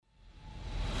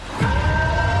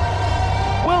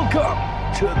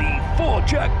to the Four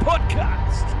Jack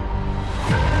Podcast.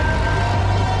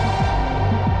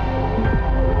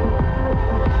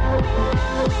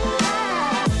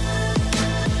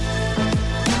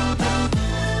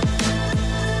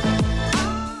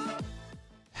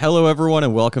 Hello, everyone,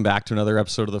 and welcome back to another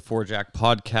episode of the Four Jack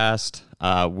Podcast.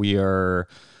 We are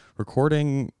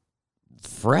recording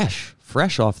fresh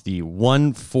off the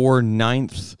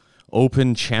 149th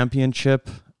Open Championship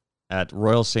at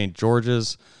Royal St.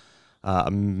 George's.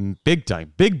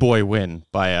 Big boy win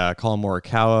by Collin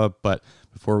Morikawa. But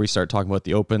before we start talking about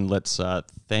the Open, let's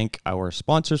thank our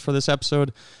sponsors for this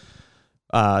episode.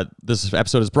 This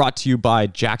episode is brought to you by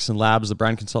Jackson Labs, the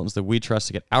brand consultants that we trust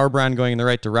to get our brand going in the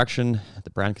right direction. The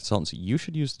brand consultants you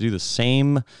should use to do the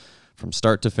same from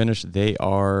start to finish. They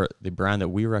are the brand that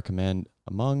we recommend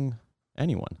among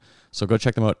anyone. So go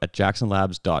check them out at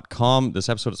jacksonlabs.com. This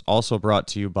episode is also brought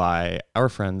to you by our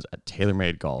friends at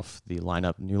TaylorMade Golf, the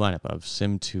new lineup of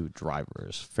Sim2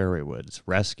 drivers, fairway woods,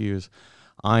 rescues,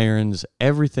 irons,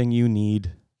 everything you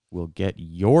need will get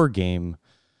your game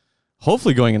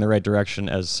hopefully going in the right direction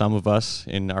as some of us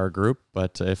in our group,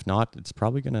 but if not, it's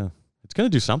probably gonna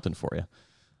do something for you.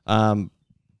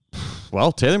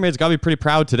 Well, TaylorMade's got to be pretty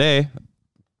proud today.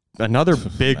 Another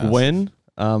big win.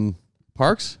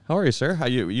 Parks, how are you, sir? How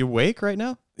you awake right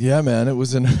now? Yeah, man, it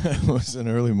was an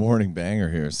early morning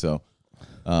banger here, so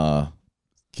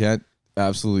can't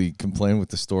absolutely complain with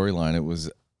the storyline. It was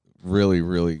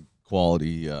really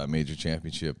quality major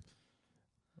championship.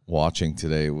 Watching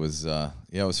today was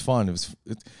it was fun.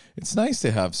 It's nice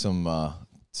to have some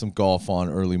golf on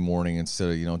early morning instead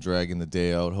of dragging the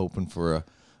day out hoping for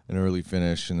an early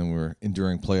finish, and then we're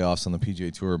enduring playoffs on the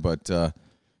PGA Tour. But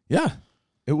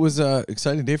it was an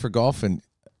exciting day for golf, and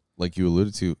like you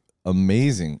alluded to,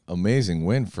 amazing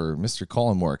win for Mr.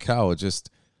 Collin Morikawa. Just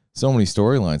so many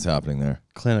storylines happening there.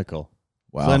 Clinical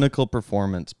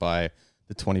performance by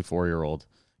the 24-year-old,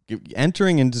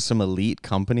 entering into some elite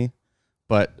company.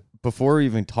 But before we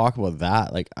even talk about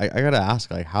that, like I gotta ask,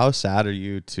 like, how sad are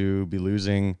you to be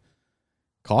losing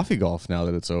coffee golf now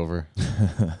that it's over?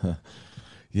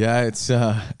 Yeah, it's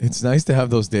nice to have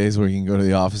those days where you can go to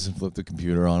the office and flip the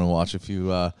computer on and watch a few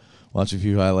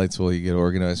highlights while you get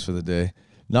organized for the day.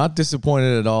 Not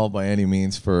disappointed at all by any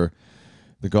means for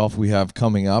the golf we have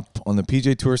coming up on the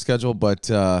PGA Tour schedule, but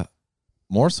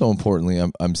more so importantly,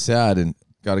 I'm sad, and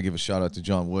got to give a shout out to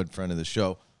John Wood, friend of the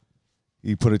show.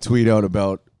 He put a tweet out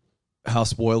about how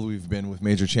spoiled we've been with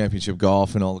major championship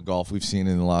golf and all the golf we've seen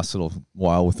in the last little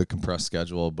while with the compressed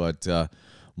schedule. But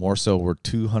more so, we're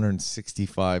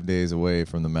 265 days away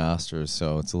from the Masters.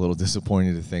 So it's a little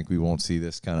disappointing to think we won't see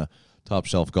this kind of top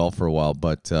shelf golf for a while.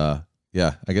 But I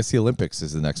guess the Olympics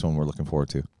is the next one we're looking forward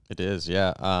to. It is,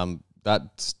 yeah.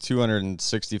 That's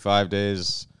 265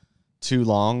 days too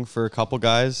long for a couple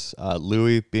guys.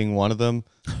 Louis being one of them.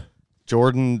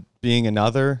 Jordan being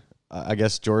another. I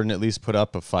guess Jordan at least put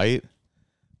up a fight.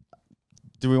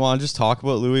 Do we want to just talk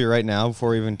about Louis right now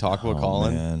before we even talk about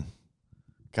Collin? Man.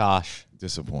 Gosh.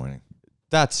 Disappointing.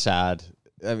 That's sad.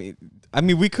 I mean,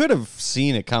 we could have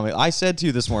seen it coming. I said to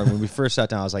you this morning when we first sat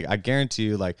down, I was like, I guarantee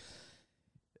you, like,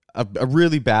 a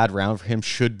really bad round for him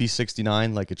should be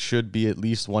 69. Like, it should be at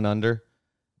least one under.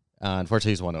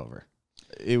 Unfortunately, he's one over.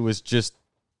 It was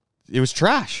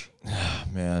trash.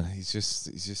 Man, he's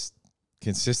just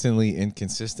consistently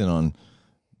inconsistent on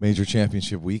major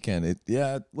championship weekend.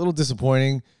 A little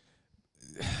disappointing.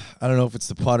 I don't know if it's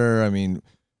the putter. I mean,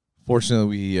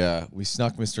 fortunately we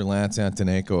snuck Mr. Lance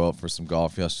Antonenko out for some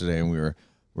golf yesterday, and we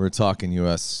were talking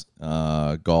U.S.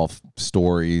 Golf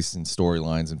stories and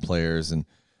storylines and players, and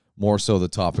more so the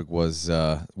topic was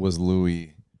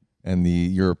Louis and the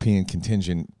European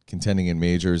contingent contending in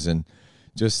majors, and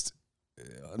just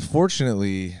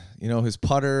unfortunately, his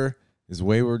putter, his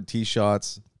wayward tee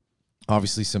shots,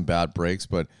 obviously some bad breaks,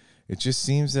 but it just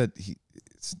seems that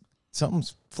something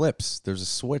flips. There's a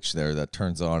switch there that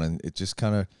turns on, and it just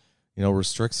kind of,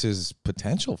 restricts his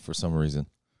potential for some reason.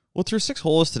 Well, through 6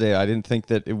 holes today, I didn't think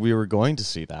that we were going to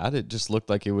see that. It just looked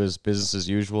like it was business as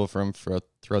usual throughout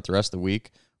the rest of the week,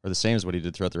 or the same as what he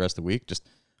did throughout the rest of the week, just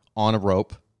on a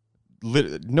rope.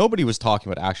 Nobody was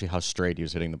talking about actually how straight he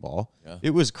was hitting the ball. Yeah.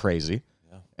 It was crazy.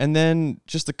 And then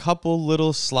just a couple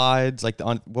little slides, like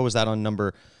what was that on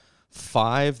number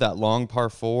 5, that long par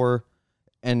 4,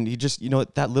 and he just,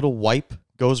 that little wipe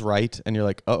goes right, and you're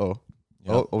like, uh-oh.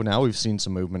 Yep. Oh, now we've seen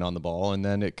some movement on the ball, and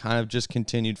then it kind of just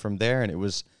continued from there, and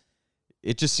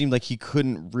it just seemed like he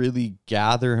couldn't really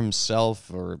gather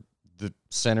himself or the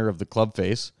center of the club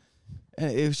face.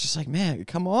 And it was just like, man,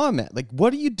 come on, man. Like,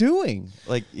 what are you doing?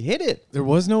 Like, hit it. There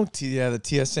was no the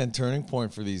TSN turning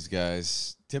point for these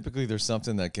guys. Typically, there's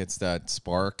something that gets that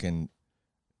spark, and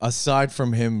aside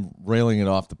from him railing it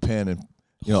off the pin and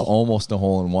almost a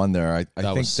hole in one there,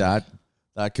 I think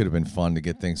that could have been fun to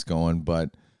get things going. But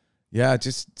yeah,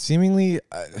 just seemingly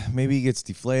maybe he gets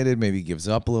deflated, maybe he gives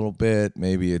up a little bit,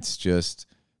 maybe it's just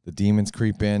the demons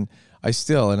creep in.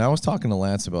 And I was talking to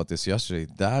Lance about this yesterday,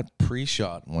 that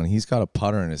pre-shot when he's got a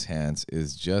putter in his hands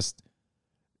is just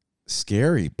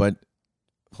scary, but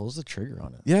pulls the trigger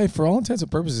on it. Yeah, for all intents and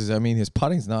purposes, I mean, his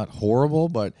putting's not horrible,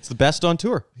 but it's the best on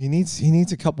tour. He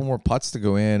needs a couple more putts to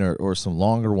go in, or some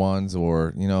longer ones,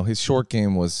 or his short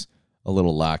game was a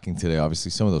little lacking today.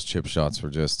 Obviously, some of those chip shots were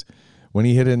just when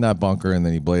he hit it in that bunker and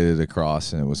then he bladed it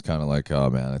across, and it was kind of like, oh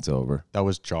man, it's over. That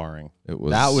was jarring.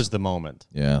 That was the moment.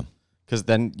 Yeah, because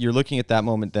then you're looking at that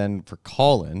moment then for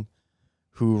Colin,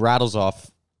 who rattles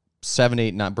off 7,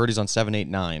 8, 9 birdies on 7, 8,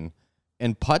 9.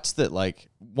 And putts that, like,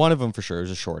 one of them for sure is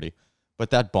a shorty.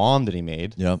 But that bomb that he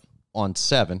made on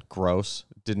 7, gross.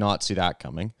 Did not see that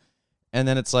coming. And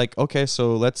then it's like, okay,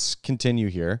 so let's continue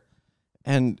here.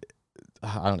 And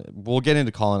we'll get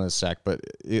into Colin in a sec, but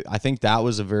I think that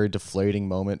was a very deflating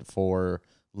moment for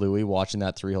Louis watching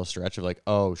that 3-hole stretch of like,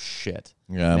 oh, shit.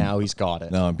 Yeah. Now he's got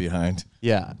it. Now I'm behind.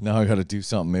 Yeah. Now I got to do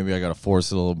something. Maybe I got to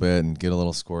force it a little bit and get a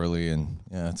little squirrely, and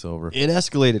yeah, it's over. It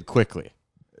escalated quickly.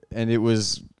 And it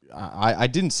was... I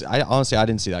didn't see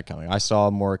that coming. I saw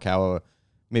Morikawa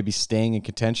maybe staying in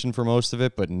contention for most of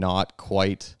it, but not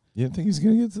quite. You didn't think he was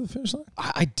going to get to the finish line?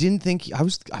 I didn't think I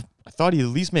thought he'd at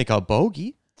least make a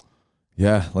bogey.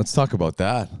 Yeah, let's talk about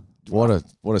that. What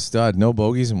a stud! No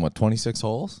bogeys in 26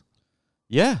 holes?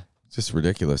 Yeah, just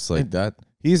ridiculous. Like that.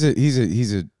 He's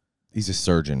a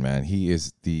surgeon, man.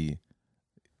 He's an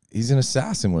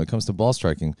assassin when it comes to ball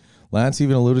striking. Lance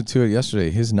even alluded to it yesterday.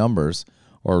 His numbers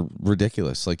are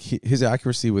ridiculous. Like his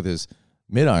accuracy with his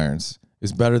mid irons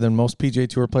is better than most PGA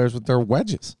Tour players with their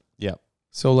wedges. Yeah.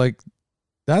 So like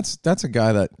that's a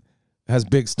guy that has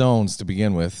big stones to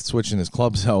begin with, switching his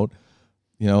clubs out.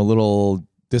 A little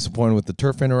disappointed with the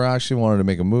turf interaction, wanted to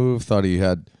make a move, thought he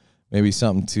had maybe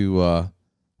something to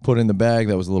put in the bag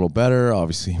that was a little better.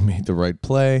 Obviously, he made the right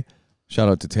play. Shout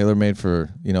out to TaylorMade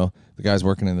for, the guys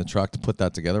working in the truck to put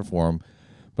that together for him.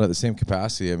 But at the same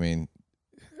capacity, I mean,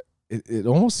 it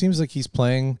almost seems like he's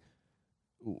playing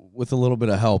with a little bit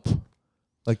of help.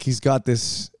 Like he's got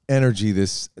this energy,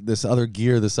 this other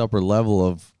gear, this upper level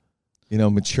of,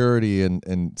 maturity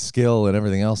and skill and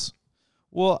everything else.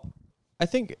 Well, I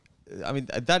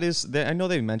know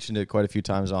they mentioned it quite a few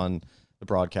times on the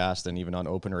broadcast and even on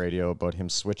open radio about him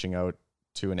switching out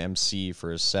to an MC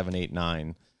for his 7, 8,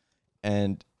 9.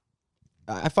 And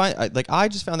I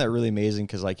just found that really amazing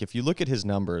because, like, if you look at his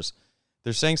numbers,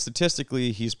 they're saying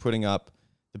statistically he's putting up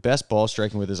the best ball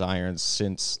striking with his irons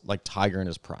since, like, Tiger in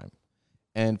his prime.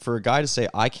 And for a guy to say,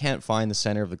 I can't find the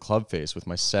center of the club face with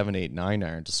my 7, 8, 9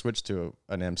 iron to switch to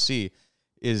an MC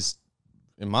is,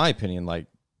 in my opinion, like,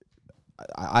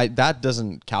 that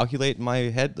doesn't calculate in my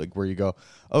head, like where you go,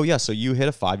 oh yeah, so you hit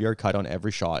a 5-yard cut on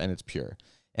every shot and it's pure.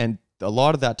 And a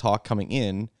lot of that talk coming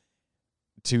in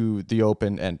to the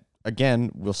Open, and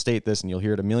again, we'll state this and you'll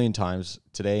hear it a million times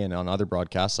today and on other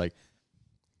broadcasts, like,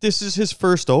 this is his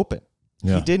first Open.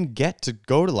 Yeah. He didn't get to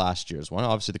go to last year's one,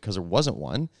 obviously, because there wasn't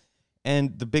one.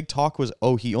 And the big talk was,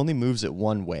 oh, he only moves it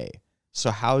one way. So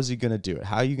how is he going to do it?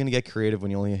 How are you going to get creative when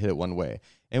you only hit it one way?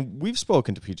 And we've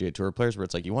spoken to PGA Tour players where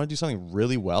it's like, you want to do something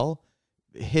really well,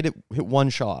 hit one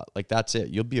shot. Like, that's it.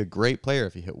 You'll be a great player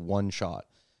if you hit one shot.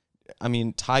 I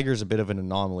mean, Tiger's a bit of an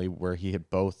anomaly where he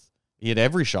hit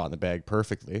every shot in the bag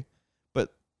perfectly.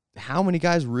 But how many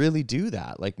guys really do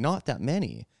that? Like, not that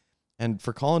many. And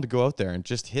for Colin to go out there and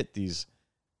just hit these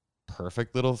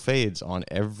perfect little fades on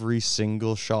every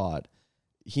single shot,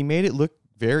 he made it look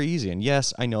very easy. And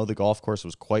yes, I know the golf course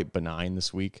was quite benign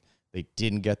this week. They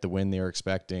didn't get the win they were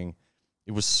expecting.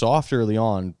 It was soft early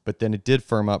on, but then it did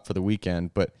firm up for the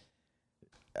weekend. But,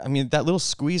 I mean, that little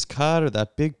squeeze cut or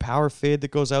that big power fade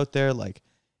that goes out there, like,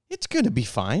 it's going to be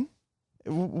fine.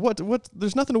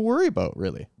 There's nothing to worry about,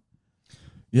 really.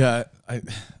 Yeah,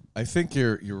 I think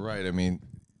you're right. I mean,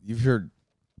 you've heard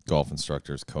golf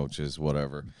instructors, coaches,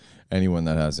 whatever, anyone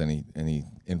that has any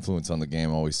influence on the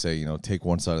game always say, take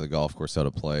one side of the golf course out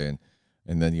of play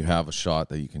and then you have a shot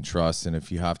that you can trust. And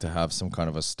if you have to have some kind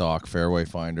of a stock fairway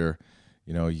finder,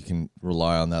 you can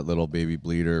rely on that little baby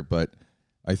bleeder. But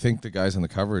I think the guys on the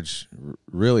coverage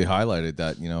really highlighted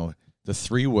that, the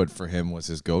 3-wood for him was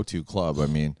his go-to club. I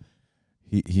mean,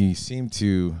 he seemed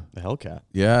to... The Hellcat.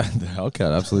 Yeah, the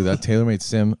Hellcat, absolutely. That TaylorMade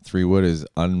Sim 3-wood is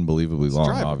unbelievably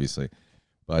long, obviously.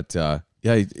 But,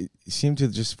 he seemed to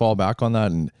just fall back on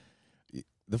that. And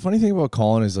the funny thing about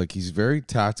Colin is, like, he's very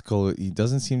tactical. He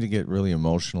doesn't seem to get really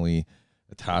emotionally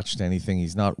attached to anything.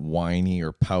 He's not whiny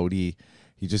or pouty.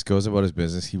 He just goes about his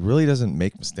business. He really doesn't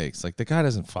make mistakes. Like, the guy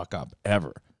doesn't fuck up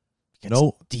ever.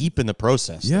 No, deep in the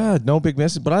process. yeah, no big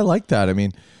misses. But I like that. I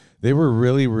mean, they were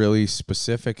really, really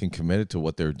specific and committed to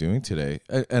what they were doing today.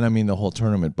 And I mean, the whole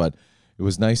tournament. But it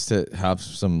was nice to have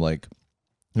some, like,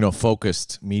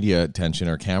 focused media attention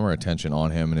or camera attention on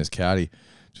him and his caddy,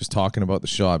 just talking about the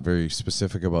shot, very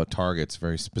specific about targets,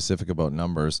 very specific about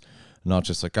numbers, not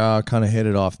just like, kind of hit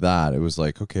it off that. It was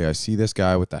like, okay, I see this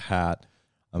guy with the hat.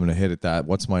 I'm going to hit it that.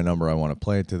 What's my number? I want to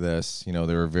play it to this. They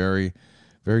were very,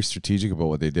 very strategic about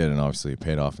what they did, and obviously it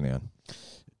paid off in the end.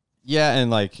 Yeah, and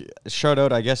like, shout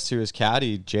out, I guess, to his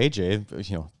caddy,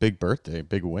 JJ, big birthday,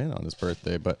 big win on his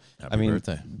birthday. But Happy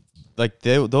birthday. Like,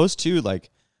 those two, like,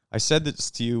 I said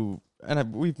this to you,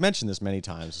 and we've mentioned this many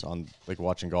times on, like,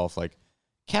 watching golf, like,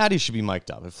 caddies should be mic'd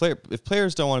up. If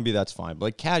players don't want to be, that's fine. But,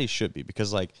 like, caddies should be,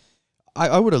 because, like,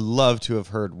 I would have loved to have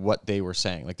heard what they were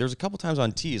saying. Like, there's a couple times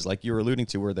on tees, like you were alluding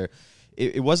to, where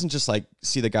it wasn't just, like,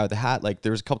 see the guy with the hat. Like,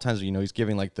 there was a couple times where, he's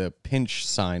giving, like, the pinch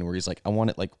sign where he's like, I want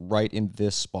it, like, right in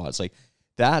this spot. It's like,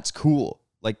 that's cool.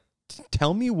 Like,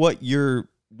 tell me what you're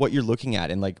looking at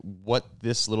and, like, what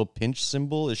this little pinch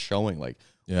symbol is showing. Like,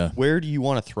 yeah, where do you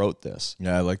want to throat this?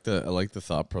 Yeah, I like the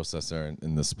thought process there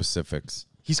in the specifics.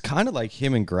 He's kind of like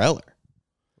him and Greller.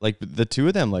 Like, the two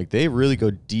of them, like, they really go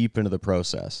deep into the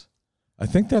process. I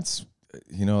think that's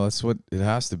what it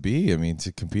has to be. I mean,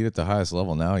 to compete at the highest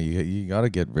level now, you got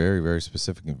to get very, very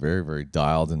specific and very, very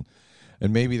dialed, and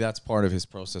maybe that's part of his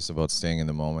process about staying in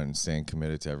the moment and staying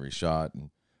committed to every shot and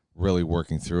really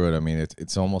working through it. I mean,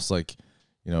 it's almost like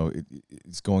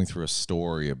it's going through a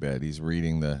story a bit. He's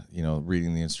reading the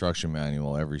instruction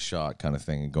manual every shot kind of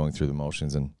thing and going through the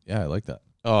motions, and yeah, I like that.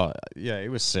 Oh yeah, it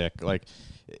was sick. Like,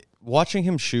 watching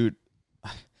him shoot.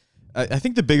 I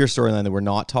think the bigger storyline that we're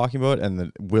not talking about and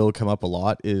that will come up a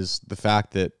lot is the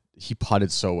fact that he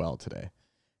putted so well today.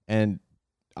 And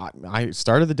I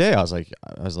started the day, I looked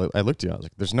at you, I was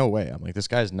like, there's no way. I'm like, this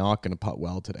guy's not going to putt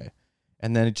well today.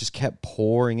 And then it just kept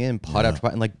pouring in putt after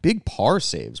putt, and like big par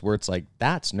saves where it's like,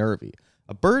 that's nervy.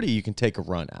 A birdie you can take a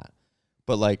run at.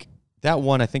 But like that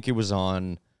one, I think it was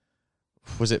on,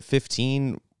 was it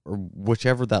 15 or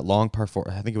whichever that long par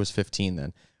 4, I think it was 15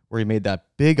 then, where he made that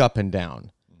big up and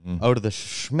down. Out of the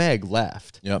schmeg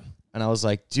left. Yep. And I was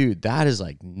like, dude, that is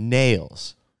like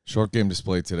nails. Short game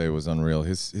display today was unreal.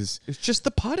 His It's just the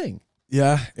putting.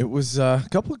 Yeah, it was a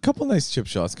couple nice chip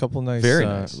shots, couple nice, Very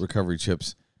nice recovery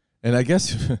chips. And I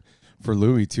guess for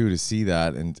Louis too, to see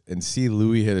that and see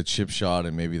Louis hit a chip shot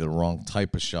and maybe the wrong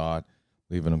type of shot,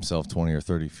 leaving himself 20 or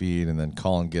 30 feet, and then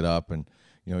Colin get up, and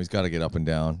he's got to get up and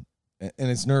down. And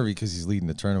it's nervy because he's leading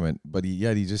the tournament, but he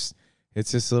just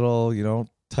hits this little,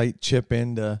 tight chip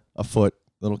into a foot,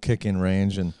 little kick in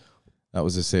range, and that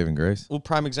was his saving grace. Well,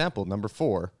 prime example, number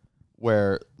 4,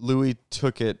 where Louis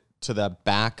took it to that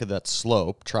back of that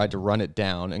slope, tried to run it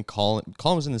down, and Colin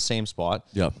was in the same spot,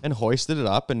 and hoisted it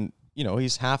up, and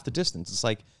he's half the distance. It's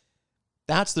like,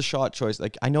 that's the shot choice.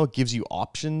 Like, I know it gives you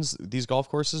options, these golf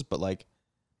courses, but like,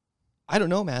 I don't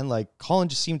know, man. Like, Colin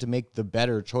just seemed to make the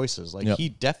better choices. Like, he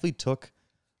definitely took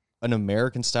an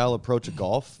American style approach of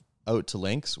golf out to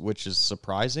links, which is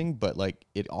surprising, but like,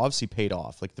 it obviously paid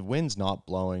off. Like, the wind's not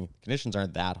blowing, conditions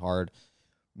aren't that hard.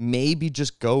 Maybe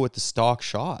just go with the stock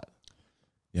shot.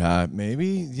 Yeah, maybe,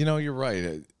 you're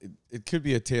right. It could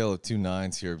be a tale of two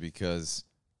nines here, because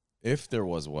if there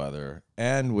was weather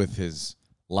and with his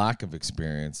lack of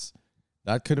experience,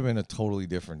 that could have been a totally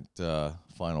different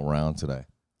final round today.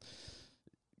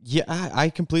 Yeah, I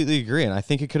completely agree. And I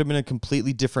think it could have been a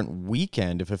completely different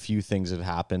weekend if a few things had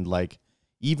happened. Like,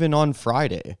 even on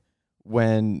Friday,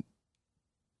 when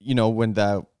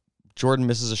the Jordan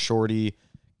misses a shorty,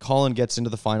 Colin gets into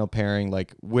the final pairing,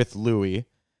 like, with Louis,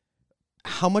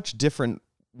 how much different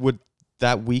would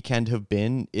that weekend have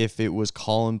been if it was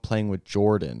Colin playing with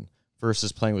Jordan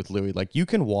versus playing with Louis? Like, you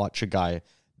can watch a guy,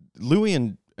 Louis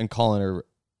and Colin are,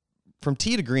 from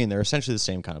tee to green, they're essentially the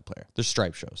same kind of player. They're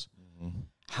stripe shows. Mm-hmm.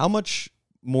 How much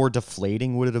more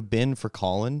deflating would it have been for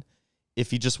Colin if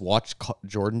he just watched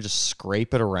Jordan just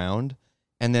scrape it around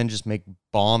and then just make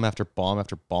bomb after bomb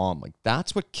after bomb? Like,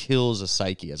 that's what kills a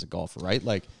psyche as a golfer, right?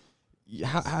 Like,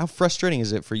 how frustrating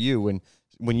is it for you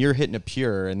when you're hitting a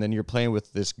pure and then you're playing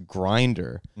with this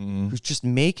grinder who's just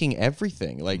making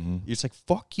everything? Like, you're just like,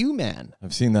 fuck you, man.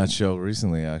 I've seen that show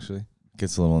recently, actually. It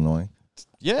gets a little annoying.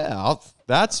 Yeah,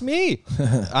 that's me.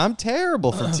 I'm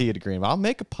terrible from tee to green. I'll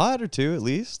make a putt or two at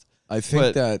least. I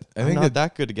think I'm not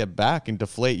that good to get back and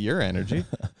deflate your energy.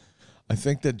 I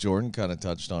think that Jordan kind of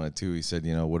touched on it too. He said,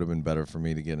 it would have been better for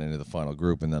me to get into the final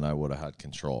group, and then I would have had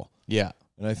control. Yeah.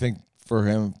 And I think for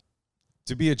him,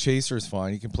 to be a chaser is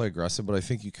fine. You can play aggressive, but I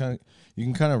think you can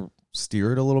kind of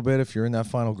steer it a little bit if you're in that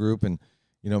final group and,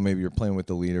 maybe you're playing with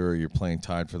the leader or you're playing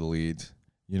tied for the lead.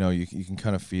 You can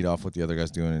kind of feed off what the other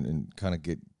guy's doing and kind of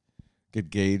get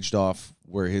gauged off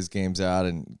where his game's at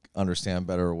and understand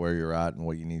better where you're at and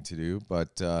what you need to do.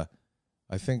 But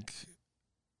I think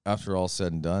after all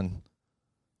said and done,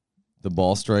 the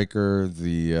ball striker,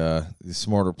 the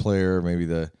smarter player, maybe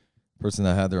the person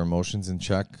that had their emotions in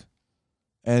check.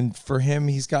 And for him,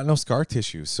 he's got no scar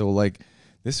tissue. So, like,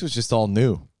 this was just all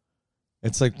new.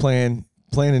 It's like playing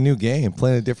a new game,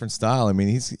 playing a different style. I mean,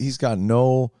 he's got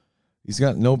no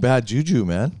bad juju,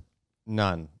 man.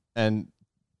 None. And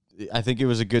I think it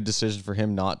was a good decision for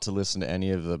him not to listen to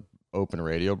any of the open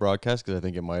radio broadcasts because I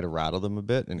think it might have rattled him a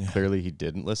bit, and clearly he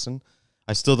didn't listen.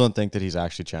 I still don't think that he's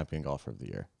actually champion golfer of the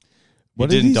year. He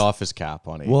didn't doff his cap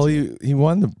on 18. Well, he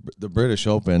won the British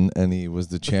Open, and he was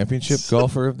the championship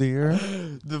golfer of the year.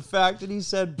 The fact that he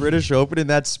said British Open in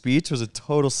that speech was a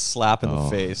total slap in the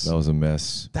face. That was a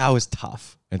miss. That was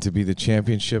tough. And to be the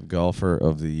championship golfer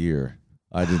of the year,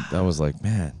 I was like,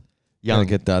 man, gotta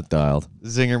get that dialed.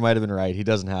 Zinger might have been right. He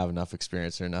doesn't have enough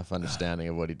experience or enough understanding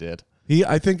of what he did.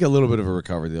 I think a little bit of a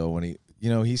recovery, though, when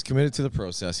he's committed to the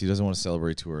process. He doesn't want to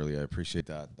celebrate too early. I appreciate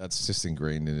that. That's just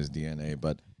ingrained in his DNA,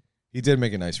 but he did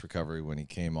make a nice recovery when he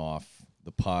came off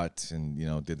the putt and,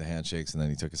 did the handshakes, and then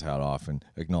he took his hat off and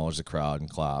acknowledged the crowd and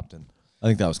clapped. And I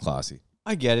think that was classy.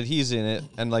 I get it. He's in it.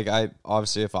 And,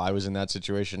 obviously, if I was in that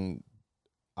situation,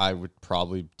 I would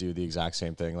probably do the exact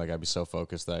same thing. Like, I'd be so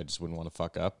focused that I just wouldn't want to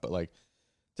fuck up. But,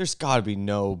 there's got to be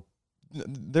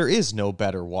there is no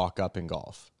better walk up in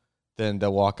golf than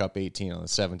the walk up 18 on the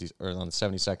 70s or on the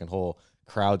 72nd hole,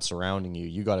 crowd surrounding you.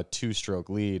 You got a 2-stroke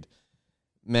lead.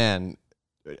 Man,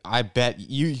 I bet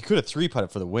you could have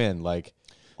 3-putted for the win.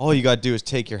 All you got to do is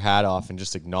take your hat off and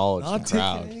just acknowledge the crowd.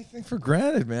 Not taking anything for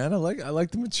granted, man. I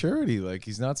like the maturity.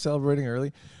 He's not celebrating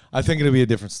early. I think it'll be a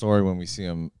different story when we see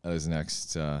him at his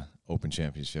next Open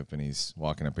Championship and he's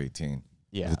walking up 18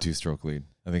 with a 2-stroke lead.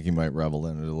 I think he might revel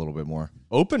in it a little bit more.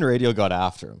 Open Radio got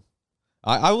after him.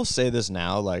 I will say this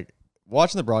now,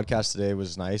 watching the broadcast today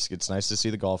was nice. It's nice to see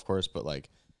the golf course, but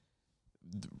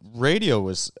radio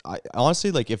was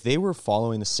honestly if they were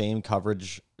following the same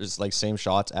coverage, same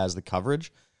shots as the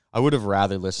coverage, I would have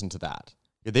rather listened to that.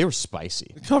 They were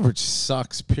spicy. The coverage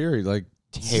sucks, period.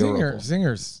 Terrible.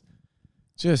 Zinger's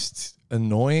just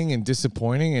annoying and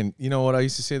disappointing. And you know what? I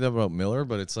used to say that about Miller,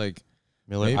 but it's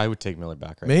Miller. I would take Miller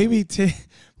back right now.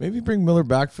 Maybe bring Miller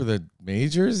back for the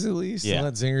majors at least. Yeah. And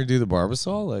let Zinger do the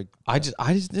Barbasol. I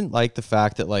just didn't like the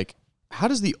fact that how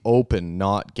does the Open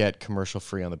not get commercial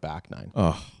free on the back nine?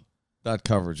 Oh, that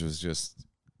coverage was just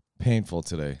painful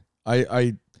today.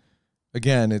 I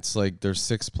again, it's there's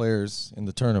 6 players in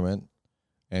the tournament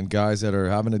and guys that are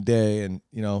having a day and,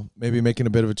 maybe making a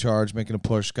bit of a charge, making a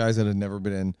push. Guys that have never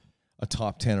been in a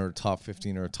top 10 or a top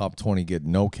 15 or a top 20 get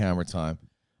no camera time.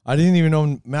 I didn't even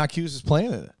know Mac Hughes was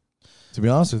playing in it, to be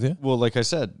honest with you. Well, like I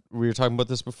said, we were talking about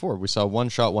this before. We saw 1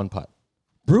 shot, 1 putt.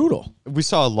 Brutal. We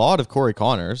saw a lot of Corey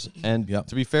Connors, and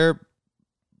to be fair,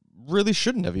 really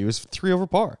shouldn't have. He was 3 over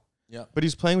par. Yeah. But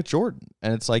he's playing with Jordan.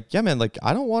 And it's yeah, man,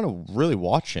 I don't want to really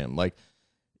watch him.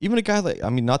 Even a guy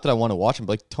not that I want to watch him,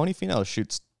 but Tony Finau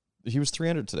shoots, he was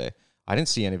 300 today. I didn't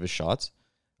see any of his shots.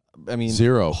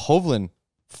 0. Hovland,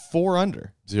 4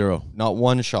 under. 0. Not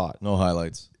 1 shot. No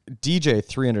highlights. DJ,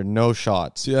 300, no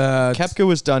shots. Yeah. Kepka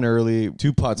was done early.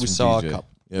 2 putts We from saw DJ. a couple.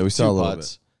 Yeah, we saw a little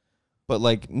putts.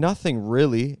 But nothing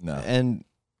really. No. And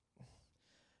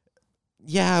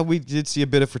yeah, we did see a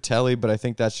bit of Fratelli, but I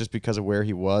think that's just because of where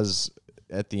he was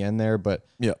at the end there. But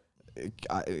yeah,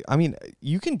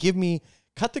 you can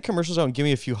cut the commercials out and give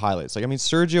me a few highlights.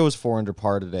 Sergio was 4 under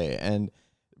par today, and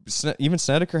even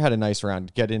Snedeker had a nice round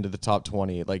to get into the top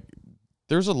 20.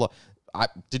 There's a lot.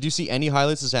 Did you see any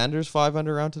highlights of Xander's 5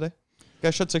 under round today? Guy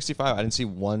shot 65. I didn't see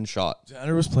 1 shot.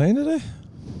 Xander was playing today?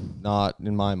 Not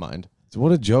in my mind.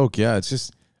 What a joke. Yeah, it's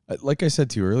just, like I said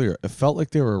to you earlier, it felt like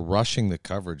they were rushing the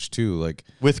coverage too.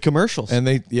 With commercials. And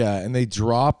they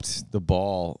dropped the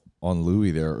ball on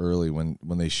Louis there early when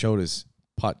they showed his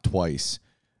putt twice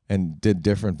and did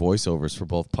different voiceovers for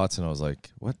both putts. And I was like,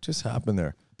 what just happened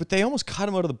there? But they almost cut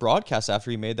him out of the broadcast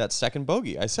after he made that second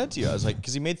bogey. I said to you, I was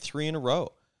because he made 3 in a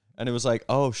row. And it was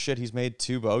oh shit, he's made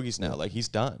 2 bogeys now. He's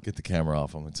done. Get the camera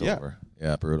off him. It's over.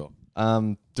 Yeah, brutal.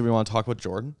 Do we want to talk about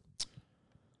Jordan?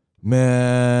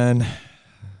 Man,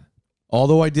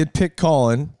 although I did pick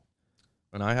Colin.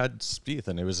 And I had Spieth,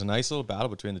 and it was a nice little battle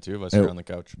between the two of us here on the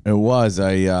couch. It was.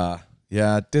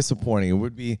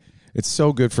 Disappointing. It's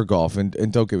so good for golf.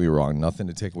 And don't get me wrong, nothing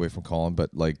to take away from Colin, but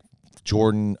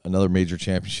Jordan, another major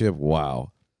championship,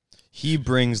 wow. he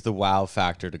brings the wow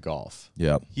factor to golf.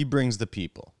 Yep. He brings the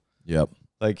people. Yep.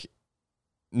 Like,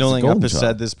 Nolan golden has child.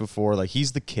 said this before. Like,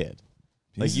 he's the kid.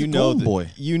 Like, He's you the know, golden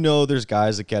boy. you know, there's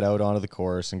guys that get out onto the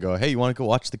course and go, "Hey, you want to go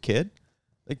watch the kid?"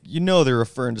 Like, you know, they're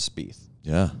referring to Spieth.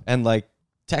 Yeah. And like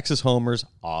Texas homers,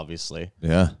 obviously.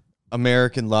 Yeah.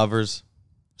 American lovers,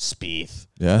 Spieth.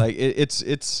 Yeah. Like it's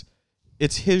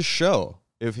his show.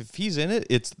 If he's in it,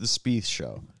 it's the Spieth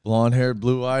show. Blonde-haired,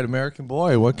 blue-eyed American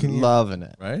boy. What can you... Loving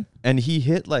it. Right? And he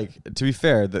hit, like, to be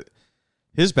fair,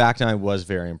 his back nine was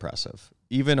very impressive.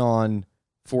 Even on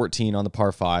 14 on the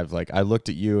par 5, like, I looked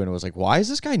at you and was like, why is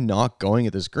this guy not going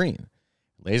at this green?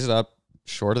 Lays it up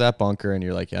short of that bunker, and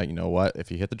you're like, yeah, you know what? If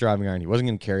he hit the driving iron, he wasn't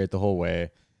going to carry it the whole way.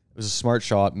 It was a smart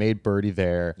shot, made birdie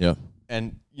there. Yeah.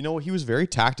 And, you know, he was very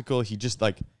tactical. He just,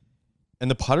 like, and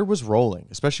the putter was rolling,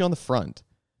 especially on the front.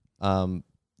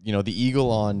 You know, the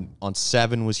eagle on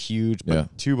 7 was huge, but Yeah.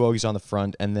 2 bogeys on the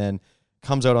front, and then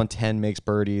comes out on 10, makes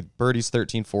birdie. Birdie's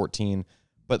 13, 14.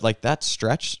 But, like, that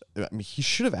stretch, I mean, he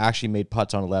should have actually made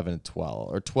putts on 11 and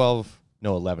 12. Or 12,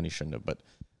 no, 11 he shouldn't have, but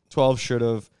 12 should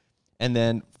have. And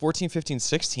then 14, 15,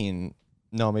 16,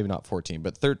 no, maybe not 14,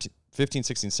 but 13, 15,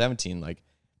 16, 17, like,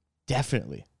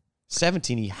 definitely.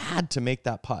 17, he had to make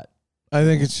that putt. I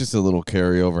think it's just a little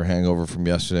carryover, hangover from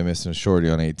yesterday, missing a shorty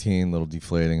on 18, little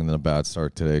deflating, and then a bad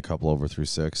start today, a couple over through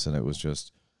 6, and it was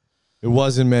just, it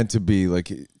wasn't meant to be.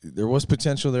 Like, there was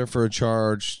potential there for a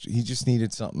charge. He just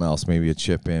needed something else, maybe a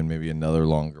chip in, maybe another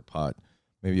longer putt,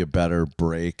 maybe a better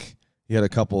break. He had a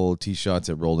couple tee shots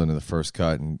that rolled into the first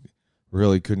cut and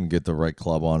really couldn't get the right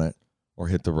club on it or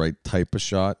hit the right type of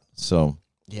shot. So,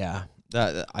 yeah,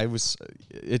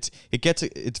 it's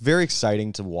very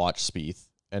exciting to watch Spieth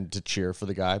and to cheer for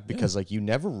the guy because like you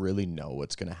never really know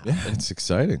what's gonna happen. yeah, it's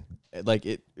exciting. Like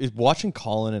watching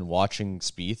Colin and watching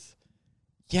Spieth,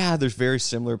 yeah, there's very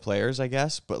similar players, I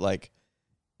guess, but like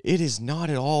it is not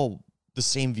at all the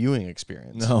same viewing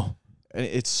experience. No. And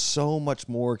it's so much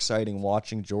more exciting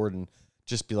watching Jordan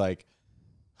just be like,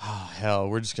 oh hell,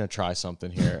 we're just gonna try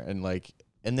something here.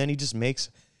 and then he just makes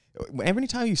every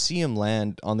time you see him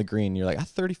land on the green, you're like, at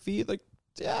 30 feet, like,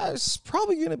 yeah, it's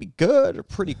probably going to be good or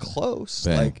pretty close.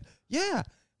 Bang. Like, yeah,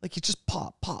 like you just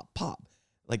pop, pop, pop.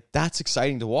 Like, that's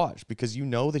exciting to watch because you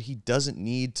know that he doesn't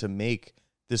need to make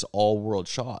this all-world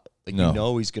shot. Like, No. you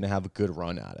know he's going to have a good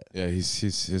run at it. Yeah,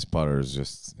 his putter is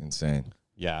just insane.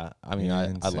 Yeah, I mean, I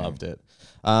Insane. loved it.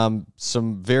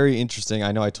 Some very interesting,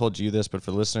 I know I told you this, but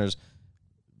for listeners,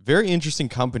 very interesting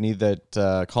company that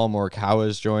Colin Morikawa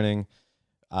is joining.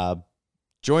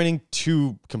 Joining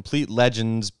 2 complete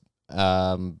legends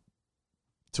to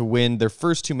win their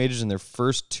first 2 majors and their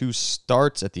first 2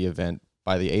 starts at the event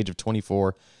by the age of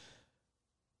 24.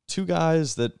 2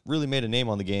 guys that really made a name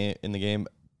in the game,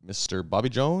 Mr. Bobby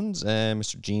Jones and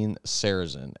Mr. Gene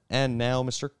Sarazen, and now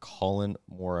Mr. Colin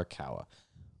Morikawa.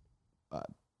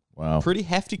 Wow. Pretty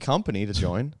hefty company to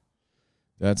join.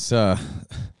 That's a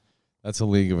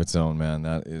league of its own, man.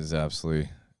 That is absolutely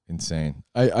insane.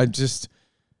 I just,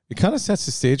 it kind of sets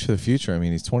the stage for the future. I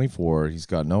mean, he's 24. He's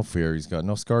got no fear. He's got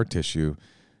no scar tissue.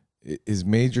 His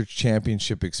major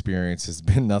championship experience has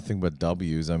been nothing but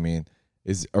W's. I mean,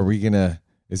 is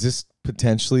this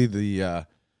potentially the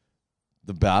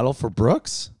battle for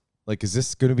Brooks? Like, is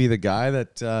this going to be the guy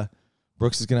that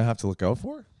Brooks is going to have to look out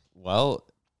for? Well,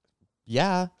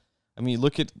 yeah. I mean,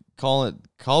 look at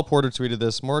Kyle Porter tweeted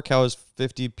this. Morikawa's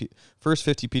first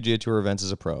 50 PGA Tour events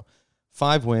as a pro.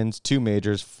 5 wins, 2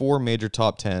 majors, 4 major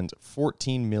top 10s,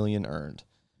 14 million earned.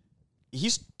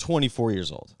 He's 24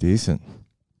 years old. Decent.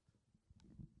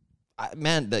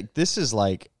 Man, like this is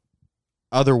like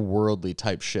otherworldly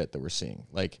type shit that we're seeing.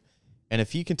 Like, and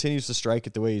if he continues to strike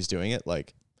it the way he's doing it,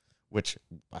 like, which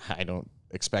I don't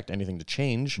expect anything to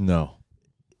change, No.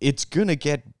 it's gonna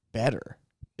get better.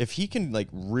 If he can like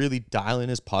really dial in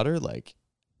his putter, like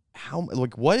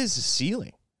what is his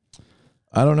ceiling?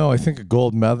 I don't know. I think a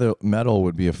gold medal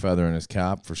would be a feather in his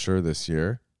cap for sure this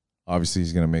year. Obviously,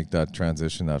 he's going to make that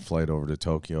transition, that flight over to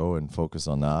Tokyo and focus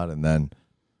on that. And then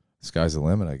sky's the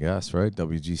limit, I guess, right?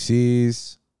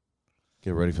 WGCs,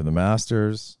 get ready for the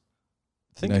Masters.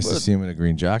 Nice to see him in a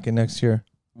green jacket next year.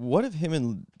 What if him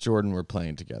and Jordan were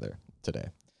playing together today?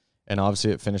 And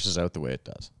obviously it finishes out the way it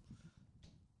does.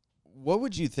 What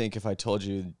would you think if I told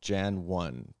you Jan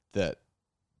 1 that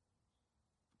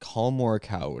Colin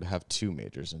Morikawa would have 2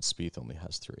 majors and Spieth only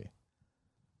has 3?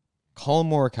 Colin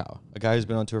Morikawa, a guy who's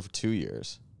been on tour for 2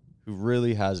 years, who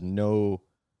really has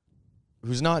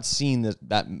who's not seen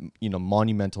that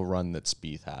monumental run that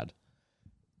Spieth had.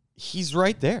 He's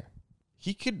right there.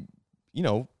 He could,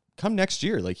 come next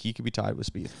year, like he could be tied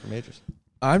with Spieth for majors.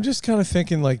 I'm just kind of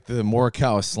thinking like the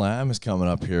Morikawa Slam is coming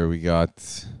up here. We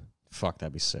got Fuck,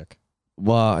 that'd be sick.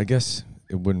 Well, I guess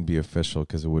it wouldn't be official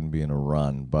because it wouldn't be in a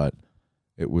run, but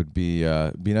it would be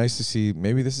nice to see.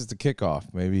 Maybe this is the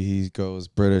kickoff. Maybe he goes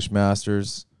British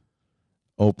Masters,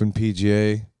 Open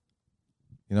PGA,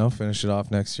 finish it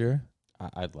off next year.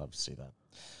 I'd love to see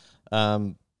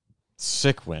that.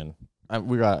 Sick win.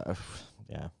 We got,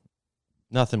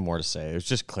 nothing more to say. It was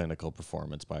just clinical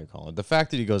performance by Colin. The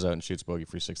fact that he goes out and shoots bogey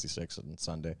free 66 on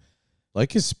Sunday.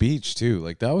 Like his speech, too.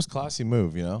 Like, that was a classy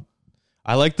move,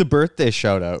 I like the birthday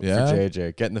shout out Yeah. for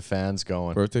JJ, getting the fans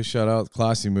going. Birthday shout out,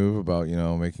 classy move about,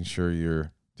 making sure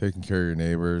you're taking care of your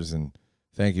neighbors. And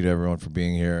thank you to everyone for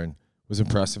being here. And it was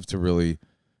impressive to really,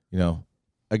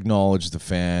 acknowledge the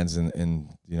fans and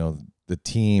the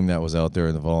team that was out there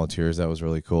and the volunteers. That was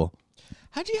really cool.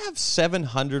 How do you have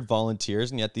 700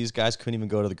 volunteers and yet these guys couldn't even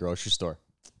go to the grocery store?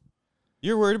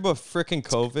 You're worried about freaking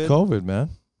COVID? COVID,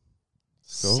 man.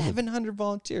 It's COVID. 700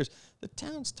 volunteers. The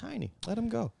town's tiny. Let them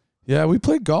go. Yeah, we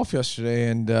played golf yesterday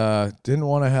and didn't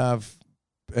want to have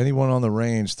anyone on the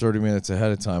range 30 minutes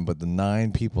ahead of time, but the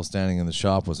 9 people standing in the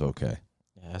shop was okay.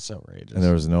 Yeah, that's outrageous. And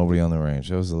there was nobody on the range.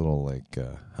 That was a little like,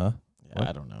 huh? Yeah,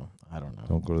 I don't know.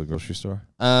 Don't go to the grocery store?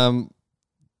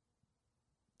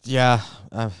 Yeah,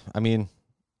 I mean,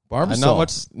 Barbasol. not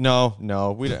much.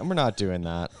 No, we're not doing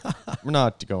that. We're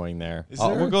not going there.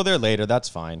 We'll go there later. That's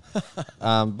fine,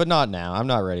 but not now. I'm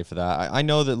not ready for that. I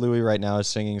know that Louis right now is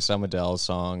singing some Adele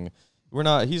song.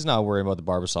 He's not worried about the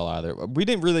Barbasol either.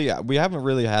 We haven't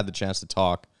really had the chance to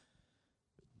talk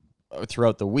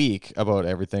throughout the week about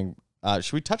everything.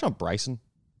 Should we touch on Bryson?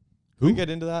 Who? Can we get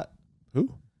into that?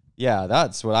 Who? Yeah,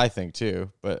 that's what I think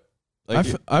too. But like,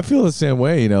 I feel the same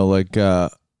way,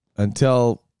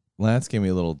 until Lance gave me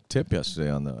a little tip yesterday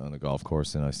on the golf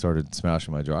course and I started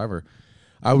smashing my driver.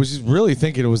 I was just really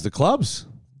thinking it was the clubs.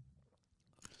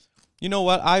 You know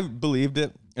what? I believed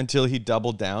it until he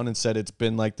doubled down and said it's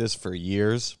been like this for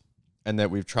years and that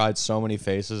we've tried so many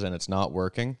faces and it's not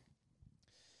working.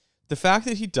 The fact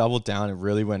that he doubled down and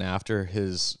really went after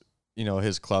his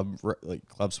club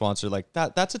sponsor, like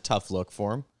that's a tough look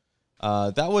for him.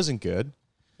 That wasn't good.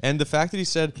 And the fact that he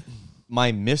said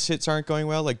my miss hits aren't going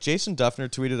well, like Jason Duffner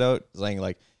tweeted out saying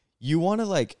like, you want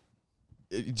to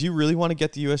do you really want to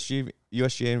get the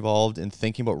USGA involved in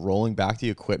thinking about rolling back the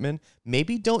equipment?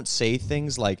 Maybe don't say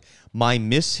things like my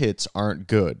miss hits aren't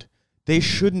good. They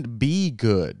shouldn't be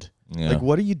good. Yeah. Like,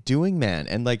 what are you doing, man?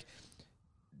 And like,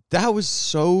 that was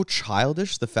so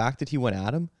childish, the fact that he went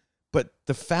at him. But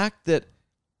the fact that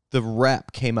the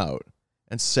rep came out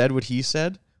and said what he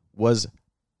said was,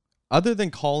 other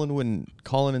than Colin and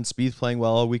Spieth playing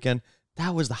well all weekend,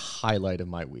 that was the highlight of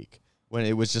my week. When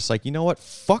it was just like, you know what?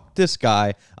 Fuck this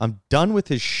guy. I'm done with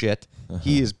his shit.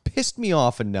 He has pissed me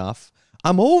off enough.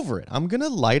 I'm over it. I'm going to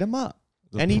light him up.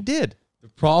 And he did. The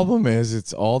problem is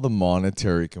it's all the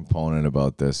monetary component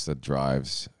about this that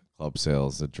drives club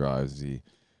sales, that drives the,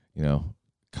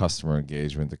 customer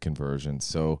engagement, the conversion.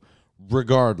 So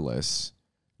regardless,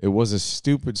 it was a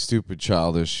stupid,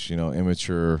 childish,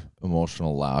 immature,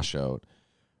 emotional lash out.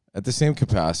 At the same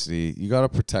capacity, you got to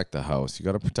protect the house. You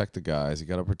got to protect the guys. You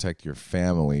got to protect your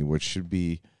family, which should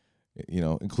be,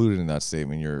 included in that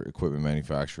statement, your equipment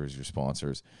manufacturers, your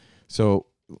sponsors. So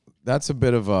that's a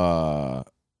bit of I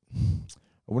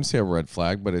wouldn't say a red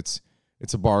flag, but it's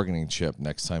a bargaining chip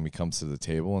next time he comes to the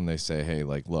table and they say, hey,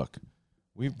 look,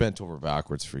 we've bent over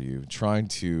backwards for you, trying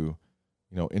to,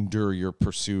 endure your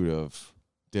pursuit of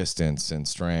distance and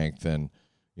strength and,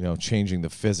 changing the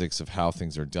physics of how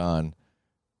things are done.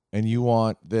 And you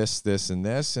want this, and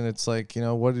this. And it's like,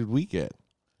 what did we get?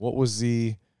 What was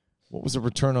the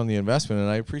return on the investment? And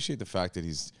I appreciate the fact that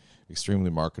he's extremely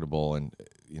marketable. And,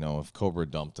 if Cobra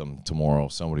dumped him tomorrow,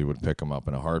 somebody would pick him up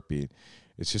in a heartbeat.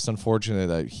 It's just unfortunate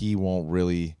that he won't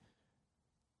really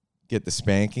get the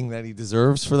spanking that he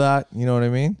deserves for that. You know what I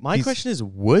mean? My question is,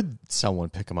 would someone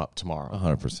pick him up tomorrow?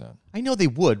 100%. I know they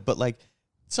would, but like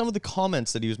some of the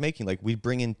comments that he was making, like we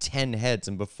bring in 10 heads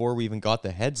and before we even got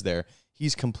the heads there,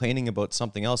 he's complaining about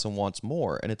something else and wants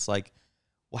more. And it's like,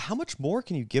 well, how much more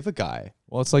can you give a guy?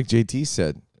 Well, it's like JT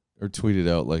said or tweeted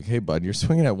out, like, hey, bud, you're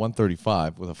swinging at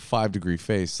 135 with a 5-degree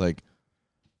face. Like,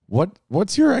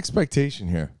 what's your expectation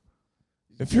here?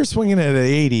 If you're swinging at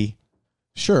 80,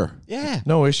 sure. Yeah.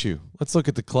 No issue. Let's look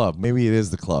at the club. Maybe it is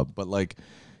the club. But, like,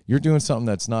 you're doing something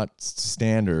that's not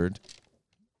standard.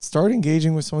 Start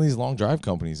engaging with some of these long drive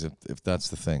companies if that's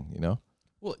the thing,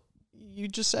 Well, you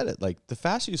just said it. Like, the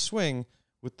faster you swing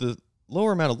with the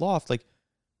lower amount of loft, like,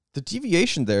 the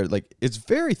deviation there, like, it's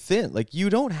very thin. Like, you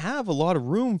don't have a lot of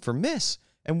room for miss.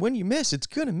 And when you miss, it's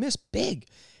going to miss big.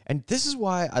 And this is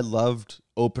why I loved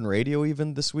Open Radio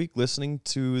even this week, listening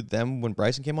to them when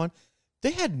Bryson came on.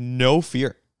 They had no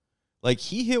fear. Like,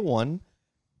 he hit one,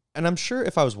 and I'm sure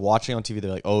if I was watching on TV,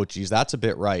 they're like, oh, geez, that's a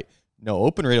bit right. No,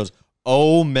 Open Radio's,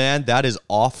 oh, man, that is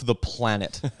off the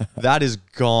planet. That is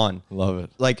gone. Love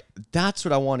it. Like, that's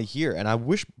what I want to hear. And I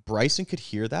wish Bryson could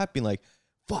hear that, being like,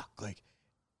 fuck. Like,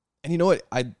 and you know what?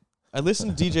 I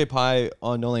listened to DJ Pie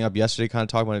on Knowing Up yesterday, kind of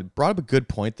talking about it. Brought up a good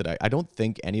point that I don't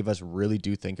think any of us really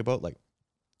do think about. Like,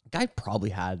 guy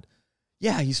probably had,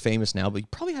 yeah, he's famous now, but he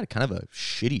probably had kind of a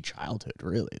shitty childhood,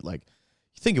 really. Like,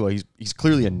 you think about it, he's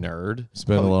clearly a nerd.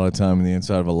 Spent a lot of time in the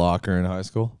inside of a locker in high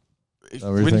school.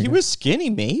 When he was skinny,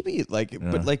 maybe. Like,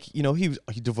 but like, you know, he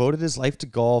devoted his life to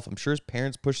golf. I'm sure his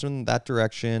parents pushed him in that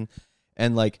direction.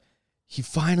 And like, he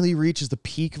finally reaches the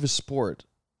peak of his sport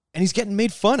and he's getting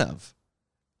made fun of.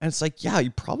 And it's like, yeah,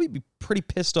 you'd probably be pretty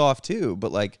pissed off too.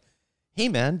 But like, hey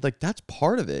man, like that's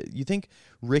part of it. You think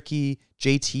Ricky,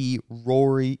 JT,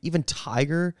 Rory, even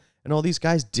Tiger and all these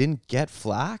guys didn't get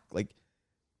flack? Like,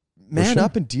 man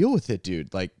up and deal with it,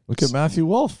 dude. Like, look at Matthew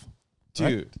Wolff.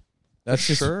 Dude. Right?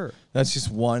 That's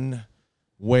just one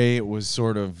way it was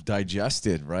sort of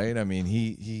digested, right? I mean,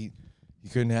 he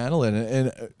couldn't handle it.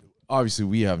 And obviously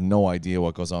we have no idea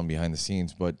what goes on behind the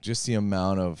scenes, but just the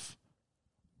amount of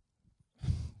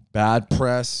bad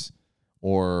press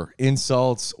or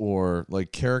insults or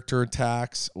like character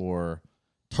attacks or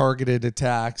targeted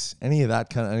attacks, any of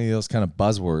those kind of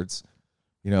buzzwords,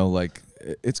 you know, like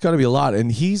it's got to be a lot.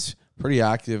 And he's pretty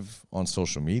active on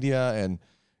social media, and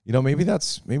you know, maybe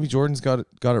Jordan's got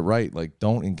it right. Like,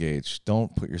 don't engage,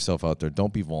 don't put yourself out there,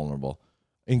 don't be vulnerable.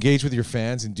 Engage with your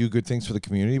fans and do good things for the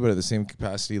community, but at the same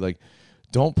capacity, like,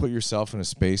 don't put yourself in a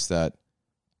space that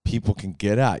people can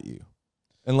get at you,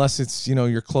 unless it's, you know,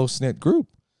 your close knit group.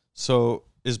 So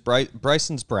is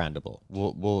Bryson's brandable?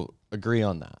 We'll agree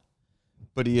on that.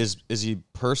 But is he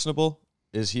personable?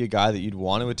 Is he a guy that you'd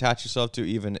want to attach yourself to,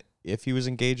 even if he was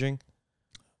engaging?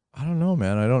 I don't know,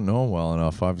 man. I don't know him well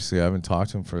enough. Obviously, I haven't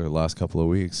talked to him for the last couple of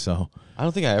weeks, so I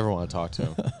don't think I ever want to talk to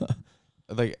him.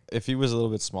 Like, if he was a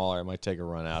little bit smaller, I might take a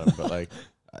run at him. But like,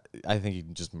 I think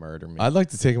he'd just murder me. I'd like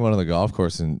to take him out on the golf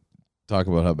course and talk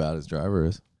about how bad his driver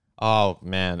is. Oh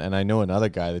man, and I know another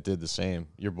guy that did the same.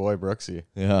 Your boy Brooksy.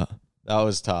 Yeah, that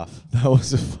was tough. That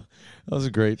was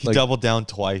a great. He doubled down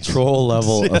twice. Troll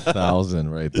level 1,000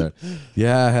 right there.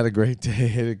 Yeah, I had a great day.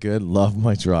 Hit it good. Love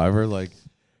my driver. Like,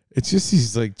 it's just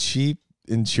these like cheap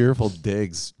and cheerful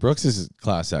digs. Brooks is a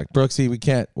class act. Brooksy, we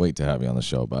can't wait to have you on the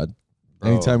show, bud.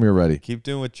 Bro, anytime you're ready. Keep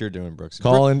doing what you're doing, Brooksy.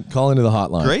 Call into the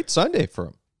hotline. Great Sunday for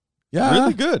him. Yeah,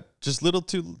 really good. Just a little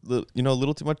too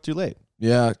much too late.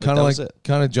 Yeah, kind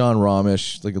of John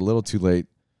Rahm-ish, like a little too late.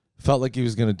 Felt like he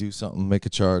was going to do something, make a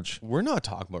charge. We're not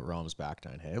talking about Rahm's back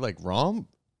nine, hey? Like, Rahm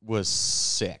was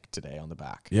sick today on the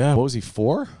back. Yeah, what was he,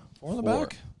 4? 4 on the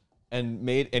back?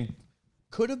 And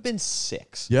could have been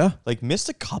 6. Yeah. Like, missed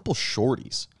a couple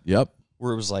shorties. Yep.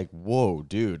 Where it was like, whoa,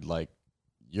 dude, like,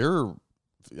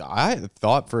 I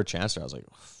thought for a chance there, I was like,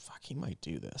 fuck, he might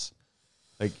do this.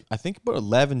 Like, I think about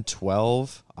 11,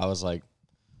 12, I was like,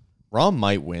 Rahm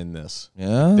might win this.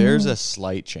 Yeah. There's a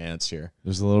slight chance here.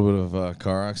 There's a little bit of a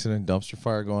car accident, dumpster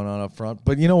fire going on up front.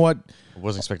 But you know what? I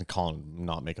wasn't expecting Colin to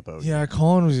not make a bogey. Yeah,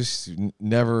 Colin was just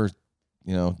never,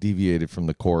 deviated from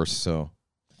the course. So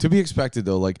to be expected,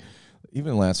 though, like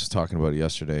even Lance was talking about it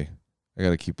yesterday. I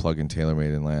got to keep plugging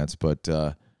TaylorMade and Lance. But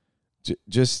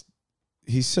just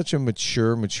he's such a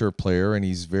mature player, and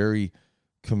he's very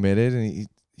committed. And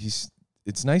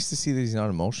it's nice to see that he's not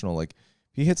emotional. Like,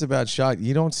 if he hits a bad shot,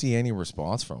 you don't see any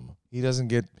response from him. He doesn't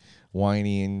get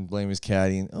whiny and blame his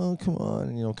caddy and, oh, come on,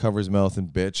 and, cover his mouth and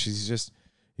bitch.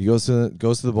 He goes to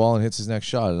the ball and hits his next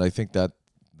shot. And I think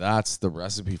that's the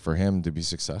recipe for him to be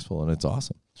successful, and it's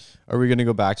awesome. Are we going to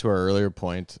go back to our earlier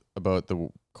point about the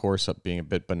course up being a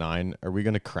bit benign? Are we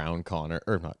going to crown Colin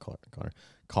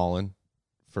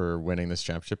for winning this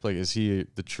championship? Like, is he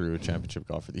the true championship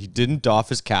golfer? He didn't doff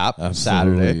his cap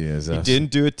Saturday. He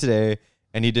didn't do it today.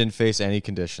 And he didn't face any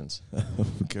conditions.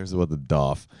 Who cares about the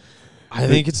doff? I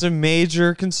think it's a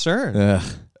major concern. Yeah.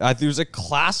 I think it was a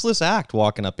classless act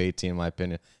walking up 18, in my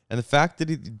opinion. And the fact that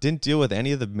he didn't deal with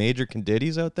any of the major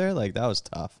conditties out there, like, that was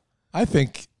tough. I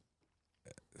think,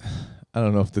 I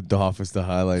don't know if the doff is the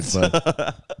highlight,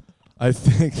 but I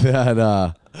think that,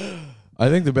 I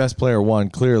think the best player won,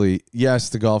 clearly. Yes,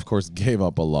 the golf course gave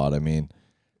up a lot. I mean,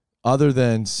 other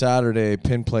than Saturday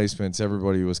pin placements,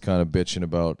 everybody was kind of bitching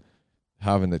about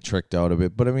having it tricked out a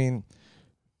bit. But, I mean,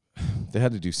 they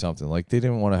had to do something. Like, they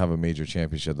didn't want to have a major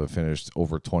championship that finished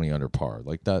over 20 under par.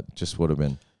 Like, that just would have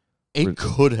been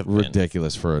could have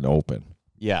ridiculous for an Open.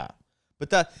 Yeah. But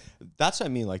that's what I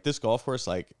mean. Like, this golf course,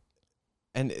 like,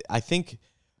 and I think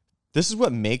this is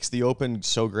what makes the Open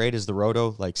so great is the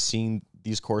roto, like, seeing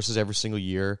these courses every single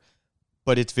year.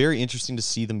 but it's very interesting to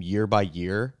see them year by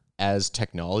year as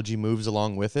technology moves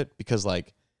along with it, because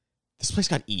like this place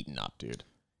got eaten up, dude.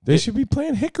 They should be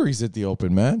playing hickories at the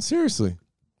Open, man. Seriously.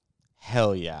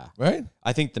 Hell yeah. Right?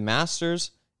 I think the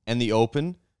Masters and the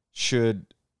Open should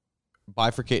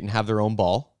bifurcate and have their own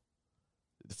ball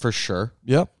for sure.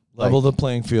 Yep. Like, Level the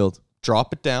playing field.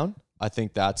 Drop it down. I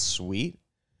think that's sweet.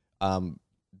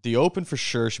 The Open for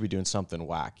sure should be doing something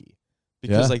wacky,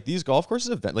 because like these golf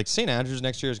courses, like St. Andrews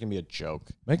next year is going to be a joke.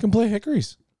 Make them play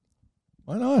hickories.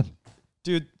 Why not?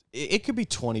 Dude, it could be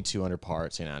 22 under par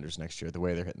at St. Andrews next year, the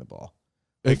way they're hitting the ball.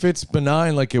 If it's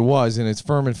benign like it was and it's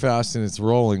firm and fast and it's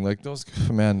rolling, like those,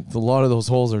 man, a lot of those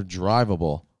holes are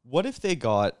drivable. What if they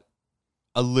got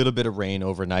a little bit of rain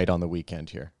overnight on the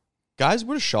weekend here? Guys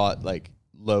would have shot like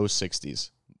low 60s.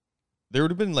 There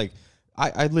would have been like,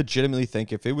 I legitimately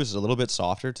think if it was a little bit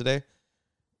softer today,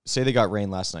 say they got rain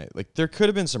last night, like there could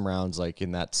have been some rounds like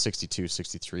in that 62,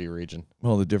 63 region.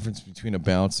 Well, the difference between a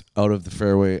bounce out of the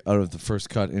fairway, out of the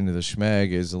first cut into the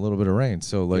schmag is a little bit of rain.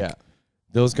 So like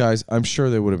those guys, I'm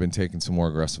sure they would have been taking some more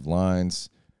aggressive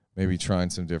lines, maybe trying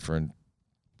some different,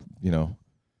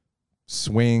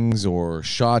 swings or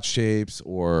shot shapes,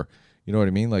 or, you know what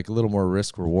I mean? Like a little more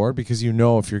risk reward, because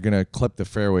if you're going to clip the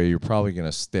fairway, you're probably going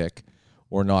to stick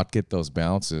or not get those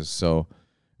bounces. So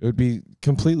it would be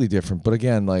completely different. But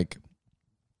again, like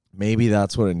maybe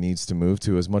that's what it needs to move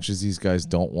to, as much as these guys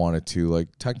don't want it to. Like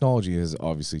technology has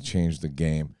obviously changed the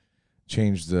game,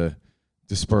 changed the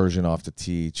dispersion off the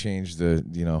tee, changed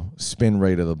the, spin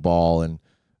rate of the ball, and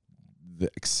the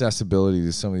accessibility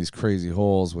to some of these crazy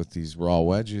holes with these raw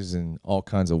wedges and all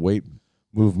kinds of weight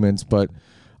movements. But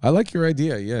I like your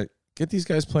idea. Yeah. Get these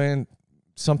guys playing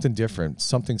something different,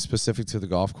 something specific to the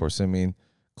golf course. I mean,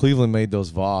 Cleveland made those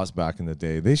Vase back in the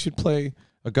day. They should play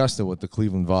Augusta with the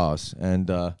Cleveland Vase.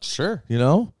 And, sure.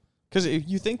 Because if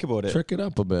you think about it, trick it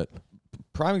up a bit.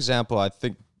 Prime example, I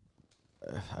think,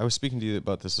 I was speaking to you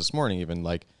about this morning, even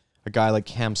like a guy like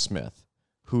Cam Smith,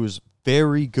 who's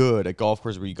very good at golf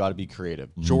courses where you got to be creative.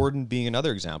 Mm-hmm. Jordan being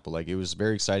another example. Like it was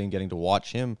very exciting getting to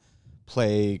watch him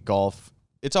play golf.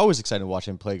 It's always exciting to watch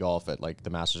him play golf at like the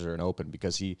Masters or an Open,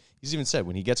 because he's even said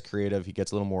when he gets creative, he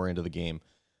gets a little more into the game.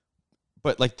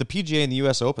 But like the PGA and the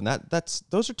US Open,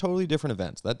 those are totally different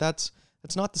events. That's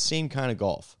not the same kind of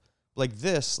golf. Like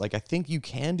this, like I think you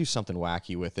can do something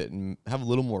wacky with it and have a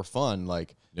little more fun.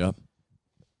 Like, yeah.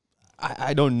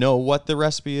 I don't know what the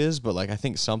recipe is, but like I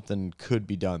think something could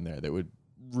be done there that would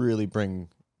really bring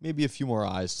maybe a few more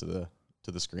eyes to the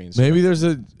screens. Maybe there's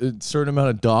a certain amount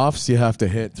of doffs you have to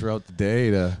hit throughout the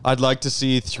day. I'd like to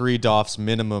see 3 doffs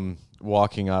minimum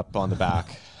walking up on the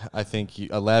back. I think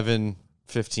 11,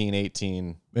 15,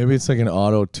 18. Maybe it's like an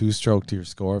auto 2-stroke to your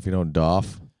score if you don't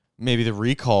doff. Maybe the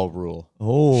recall rule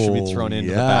should be thrown into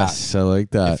the back. Yes, I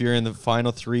like that. If you're in the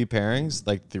final 3 pairings,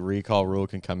 like the recall rule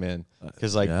can come in.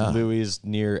 Because Louis is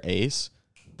near ace,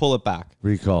 pull it back.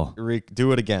 Recall.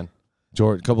 Do it again.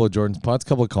 Couple of Jordan's putts,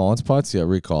 couple of Collins putts. Yeah,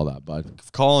 recall that, bud.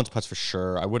 Collins putts for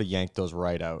sure. I would have yanked those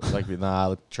right out. Like,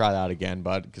 nah, try that again,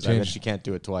 bud, because I bet you can't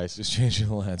do it twice. Just changing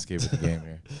the landscape of the game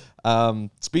here.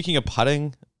 Speaking of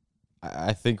putting,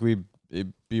 I think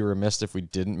it'd be remiss if we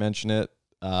didn't mention it.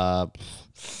 I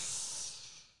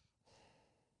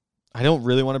don't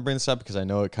really want to bring this up because I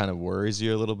know it kind of worries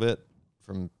you a little bit.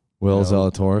 From Will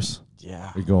Zalatoris.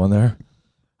 Yeah. We going there?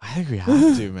 I think we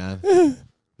have to, man.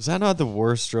 Is that not the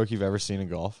worst stroke you've ever seen in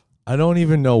golf? I don't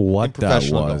even know what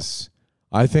that was. Golf.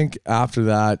 I think after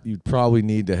that, you'd probably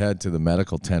need to head to the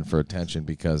medical tent for attention,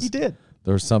 because he did.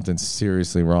 There's something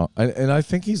seriously wrong. And I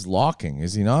think he's locking.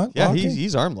 Is he not? Yeah, locking?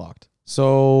 he's arm locked.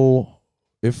 So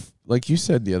if, like you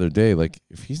said the other day, like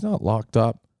if he's not locked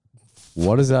up,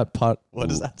 what does that putt? What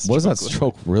does that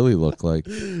stroke really look like?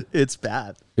 It's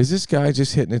bad. Is this guy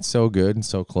just hitting it so good and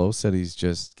so close that he's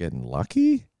just getting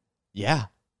lucky? Yeah.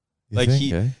 You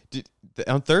think,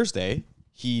 on Thursday,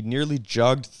 he nearly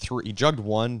jugged 3. He jugged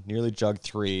 1, nearly jugged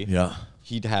 3. Yeah.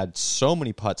 He'd had so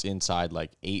many putts inside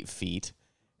like 8 feet.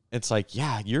 It's like,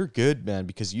 yeah, you're good, man,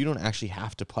 because you don't actually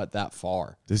have to putt that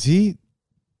far. Does he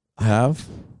have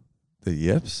the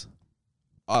yips?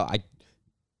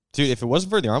 Dude, if it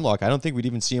wasn't for the arm lock, I don't think we'd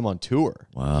even see him on tour.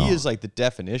 Wow. He is like the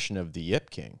definition of the yip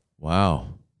king. Wow.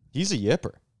 He's a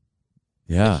yipper.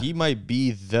 Yeah. Like, he might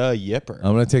be the yipper.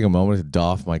 I'm going to take a moment to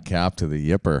doff my cap to the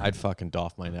yipper. I'd fucking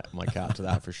doff my cap to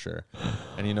that for sure.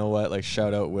 And you know what? Like,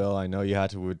 shout out, Will. I know you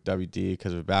had to with WD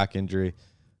because of a back injury,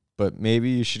 but maybe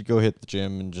you should go hit the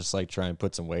gym and just like try and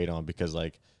put some weight on, because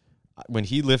like when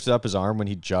he lifted up his arm, when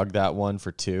he jugged that one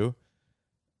for 2,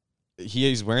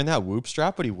 he's wearing that Whoop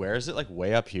strap, but he wears it like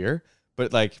way up here.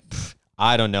 But like,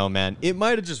 I don't know, man. It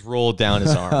might have just rolled down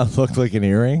his arm. Looked like an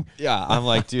earring. Yeah, I'm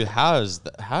like, dude, how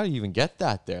do you even get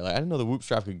that there? Like, I didn't know the whoop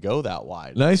strap could go that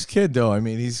wide. Nice kid, though. I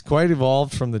mean, he's quite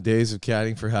evolved from the days of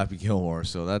caddying for Happy Gilmore.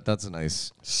 So that's a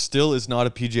nice Still is not a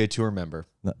PGA Tour member.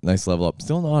 nice level up.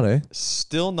 Still not, eh?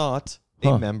 Still not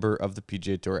a member of the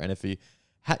PGA Tour. And if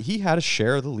he had a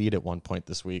share of the lead at one point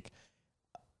this week.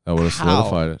 I would have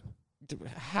solidified it. Dude,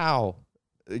 how?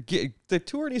 The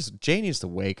tour Jay needs to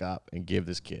wake up and give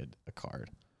this kid a card.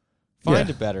 Find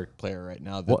a better player right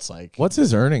now that's What's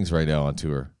his earnings right now on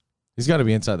tour? He's got to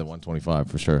be inside the 125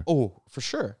 for sure. Oh, for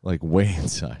sure. Like way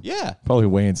inside. Yeah. Probably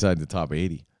way inside the top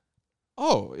 80.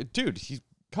 Oh, dude, he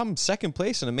come second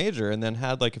place in a major and then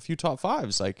had like a few top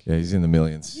fives. Like, yeah, he's in the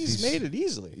millions. He's made it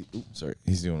easily. Sorry,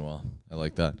 he's doing well. I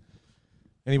like that.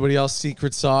 Anybody else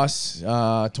secret sauce?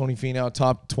 Tony Finau,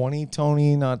 top 20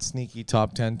 Tony, not sneaky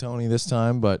top 10 Tony this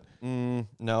time, but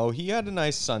no, he had a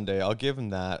nice Sunday. I'll give him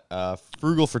that.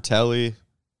 Frugal Fratelli,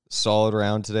 solid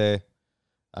round today.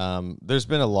 There's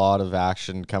been a lot of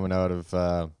action coming out of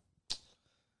a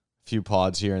few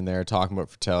pods here and there talking about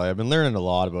Fratelli. I've been learning a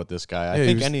lot about this guy. I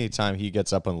think anytime he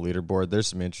gets up on the leaderboard, there's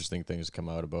some interesting things come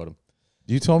out about him.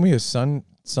 You told me a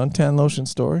suntan lotion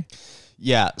story?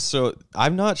 Yeah, so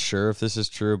I'm not sure if this is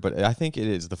true, but I think it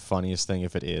is the funniest thing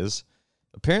if it is.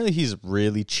 Apparently he's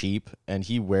really cheap, and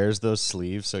he wears those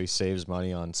sleeves so he saves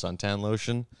money on suntan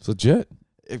lotion. It's legit.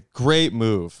 Great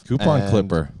move. Coupon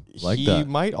clipper. Like he that.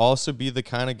 might also be the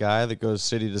kind of guy that goes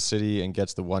city to city and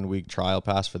gets the 1 week trial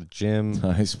pass for the gym.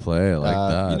 Nice play. I like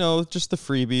that. You know, just the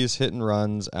freebies, hit and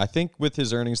runs. I think with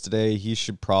his earnings today, he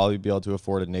should probably be able to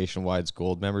afford a Nationwide's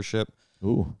gold membership.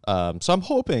 Ooh. So I'm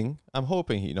hoping,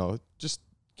 you know, just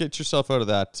get yourself out of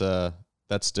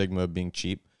that stigma of being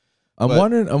cheap. I'm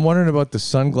wondering about the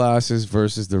sunglasses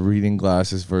versus the reading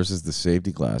glasses versus the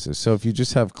safety glasses. So if you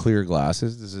just have clear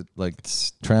glasses, does it like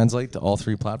translate to all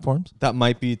three platforms? That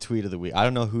might be tweet of the week. I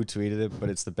don't know who tweeted it, but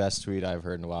it's the best tweet I've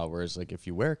heard in a while. Where it's like, if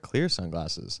you wear clear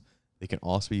sunglasses, they can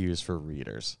also be used for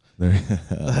readers.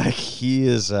 Like he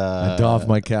is. I doff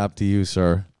my cap to you,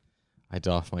 sir. I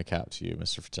doff my cap to you,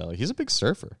 Mr. Fratelli. He's a big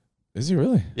surfer. Is he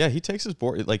really? Yeah, he takes his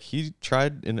board. Like he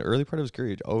tried in the early part of his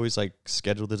career, he'd always like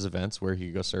scheduled his events where he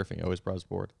could go surfing. He always brought his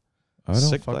board. I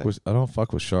don't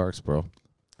fuck with sharks, bro.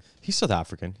 He's South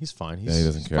African. He's fine. He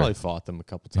doesn't care. Probably fought them a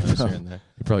couple times here and there.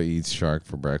 He probably eats shark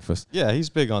for breakfast. Yeah, he's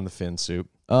big on the fin soup.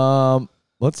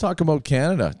 Let's talk about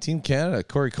Canada. Team Canada.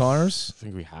 Corey Connors. I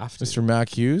think we have to. Mr.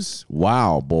 Mac Hughes.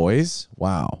 Wow, boys.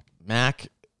 Wow. Mac,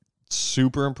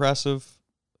 super impressive.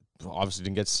 Obviously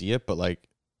didn't get to see it, but like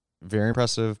very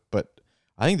impressive. But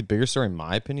I think the bigger story, in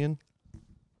my opinion,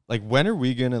 like when are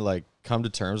we gonna like come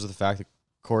to terms with the fact that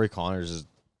Corey Connors has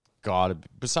gotta be,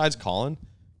 besides Colin,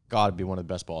 gotta be one of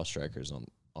the best ball strikers on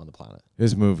the planet.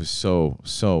 His move is so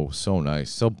nice,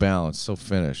 so balanced, so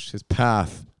finished. His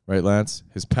path, right, Lance?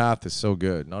 His path is so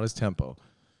good. Not his tempo,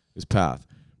 his path.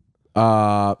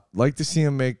 Like to see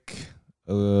him make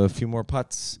a few more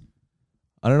putts.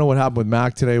 I don't know what happened with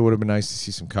Mac today. It would have been nice to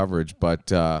see some coverage, but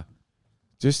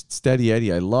just steady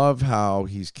Eddie. I love how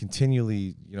he's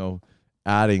continually,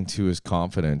 adding to his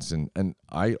confidence. And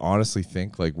I honestly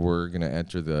think like we're going to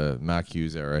enter the Mac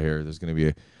Hughes era here. There's going to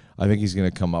be I think he's going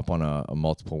to come up on a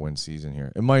multiple win season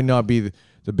here. It might not be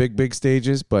the big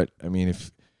stages, but I mean,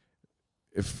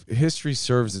 if history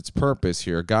serves its purpose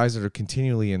here, guys that are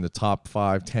continually in the top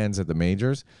 5, 10s at the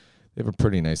majors, they have a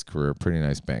pretty nice career, pretty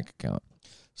nice bank account.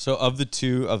 So of the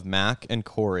two, of Mac and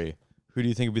Corey, who do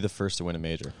you think would be the first to win a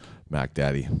major? Mac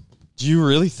Daddy. Do you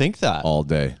really think that? All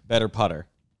day. Better putter.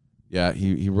 Yeah,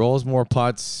 he rolls more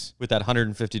putts. With that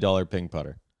 $150 ping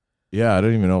putter. Yeah, I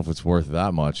don't even know if it's worth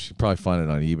that much. You probably find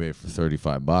it on eBay for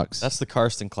 $35. That's the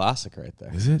Karsten Classic right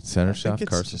there. Is it? Center shaft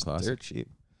Karsten Classic? Dirt cheap.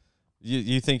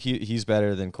 You think he's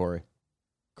better than Corey?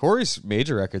 Corey's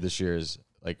major record this year is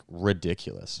like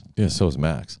ridiculous. Yeah, so is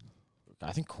Mac's.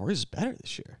 I think Corey's better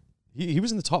this year. He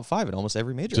was in the top 5 in almost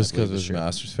every major. Just because of his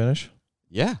Masters finish?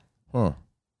 Yeah. Huh.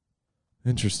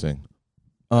 Interesting.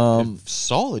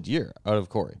 Solid year out of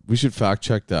Corey. We should fact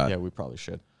check that. Yeah, we probably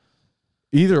should.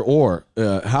 Either or.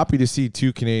 Happy to see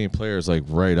 2 Canadian players like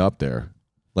right up there,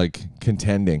 like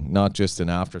contending, not just an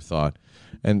afterthought.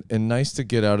 And nice to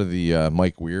get out of the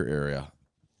Mike Weir era,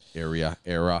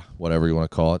 whatever you want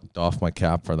to call it. Doff my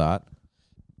cap for that.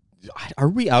 Are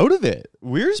we out of it?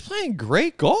 Weir's playing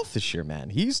great golf this year,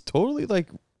 man. He's totally like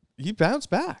he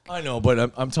bounced back. I know,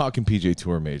 but I'm talking PGA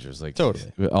Tour majors. Like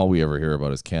totally. All we ever hear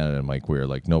about is Canada and Mike Weir.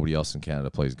 Like nobody else in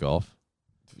Canada plays golf.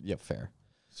 Yeah, fair.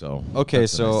 So okay,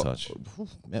 so nice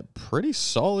man, pretty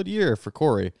solid year for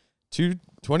Corey.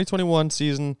 2021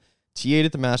 season, T8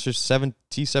 at the Masters,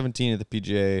 T17 at the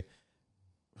PGA.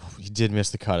 He did miss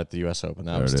the cut at the U.S. Open.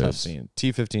 That There was it tough is. seeing.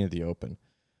 T15 at the Open.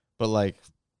 But, like,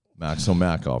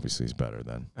 Mac obviously is better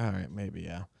than all right, maybe,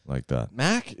 yeah. like that.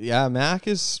 Mac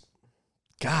is,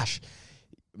 gosh,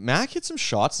 Mac hit some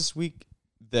shots this week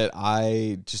that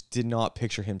I just did not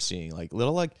picture him seeing. Like,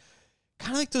 little, like,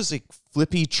 kind of like those, like,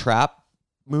 flippy trap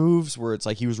moves where it's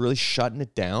like he was really shutting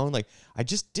it down. Like, I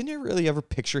just didn't really ever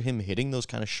picture him hitting those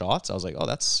kind of shots. I was like, oh,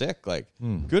 that's sick. Like,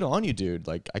 good on you, dude.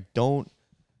 Like, I don't,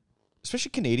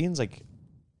 especially Canadians, like,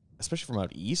 especially from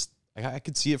out east, I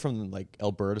could see it from, like,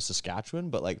 Alberta, Saskatchewan,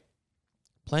 but, like,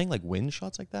 playing like wind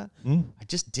shots like that, I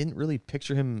just didn't really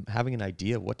picture him having an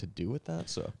idea of what to do with that.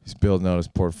 So He's building out his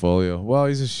portfolio. Well,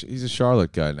 he's a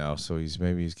Charlotte guy now, so he's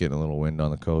getting a little wind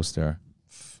on the coast there,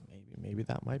 maybe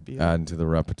that might be it. adding to the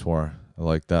repertoire. I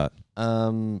like that.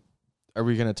 Are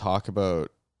we gonna talk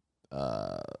about?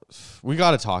 We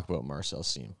got to talk about Marcel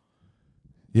Siem.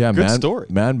 Yeah, Good story.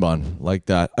 Man bun like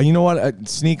that. You know what?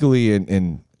 Sneakily,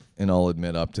 and I'll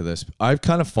admit up to this, I've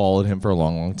kind of followed him for a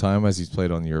long time as he's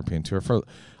played on the European tour.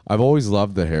 I've always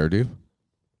loved the hairdo.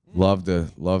 Loved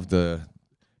the.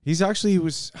 He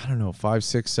was, I don't know, 5,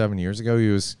 6, 7 years ago.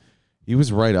 He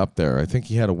was right up there. I think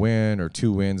he had a win or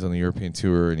 2 wins on the European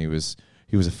tour, and he was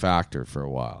a factor for a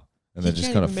while, and then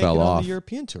just kind of fell off. On the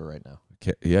European tour right now.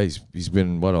 Yeah, he's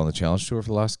been on the Challenge Tour for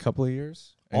the last couple of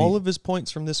years. All of his points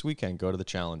from this weekend go to the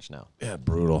Challenge now. Yeah,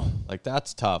 brutal. Like,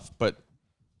 that's tough, but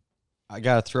I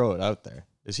gotta throw it out there.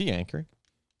 Is he anchoring?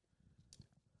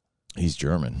 He's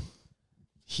German.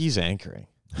 He's anchoring.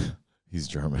 He's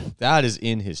German. That is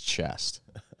in his chest.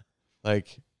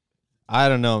 Like, I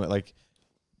don't know. Like,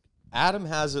 Adam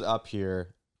has it up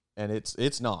here, and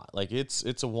it's not. Like,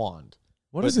 it's a wand.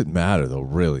 What does it matter though?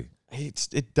 Really,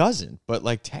 it doesn't. But,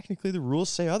 like, technically, the rules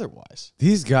say otherwise.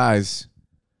 these guys.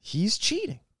 He's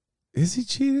cheating. Is he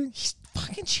cheating? He's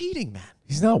fucking cheating, man.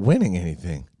 He's not winning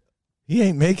anything. He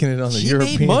ain't making it on the He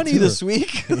European made money tour. this week.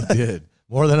 He did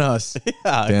more than us. Yeah,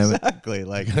 Damn it. exactly.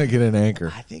 Like, Gonna get an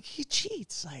anchor. I think he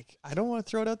cheats. Like, I don't want to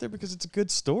throw it out there because it's a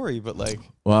good story, but, like,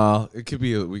 Well, it could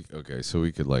be okay. So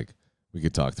we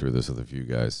could talk through this with a few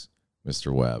guys.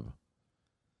 Mr. Webb.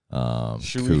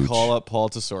 should we Cooch. call up Paul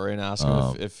Tesori and ask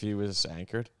him if he was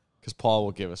anchored? Because Paul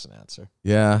will give us an answer.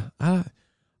 Yeah,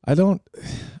 I don't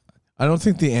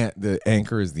think the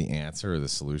anchor is the answer or the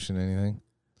solution to anything.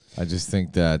 I just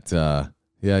think that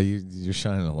you're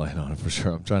shining a light on it for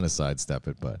sure. I'm trying to sidestep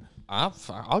it, but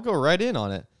I'll go right in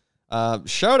on it.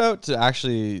 Shout out to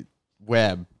actually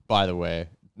Webb, by the way.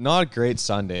 Not a great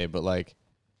Sunday, but like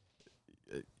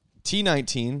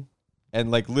T19,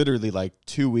 and like literally like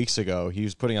 2 weeks ago, he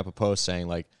was putting up a post saying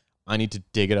like, I need to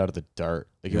dig it out of the dirt.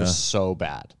 Like, it was so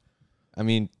bad. I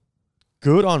mean,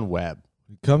 good on Webb.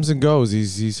 he comes and goes.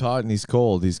 He's hot and he's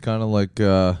cold. He's kind of like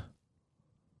the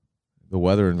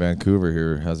weather in Vancouver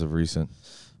here as of recent.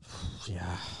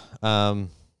 Yeah.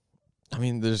 I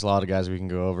mean, there's a lot of guys we can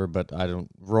go over, but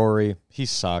Rory, he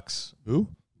sucks. Who?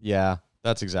 Yeah,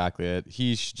 that's exactly it.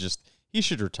 He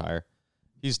should retire.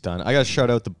 He's done. I got to shout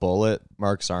out the Bullet,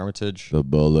 Marcus Armitage. The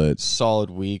Bullets. Solid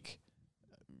week.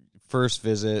 First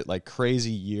visit, like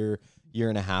crazy year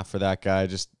and a half for that guy,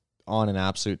 just on an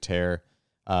absolute tear.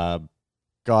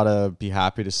 Gotta be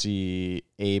happy to see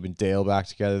Abe and Dale back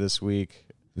together this week.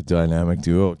 The dynamic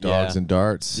duo, dogs and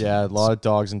darts. Yeah, a lot of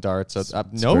dogs and darts.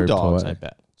 No very dogs, poetic. I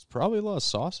bet. It's probably a lot of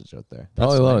sausage out there.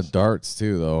 Probably a lot nice. of darts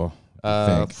too, though.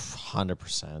 I think.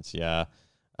 100%,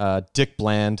 yeah. Dick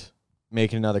Bland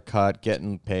making another cut,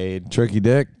 getting paid. Tricky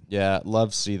Dick. Yeah,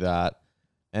 love to see that.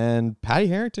 And Patty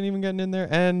Harrington even getting in there.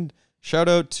 And shout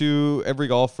out to every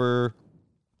golfer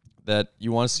that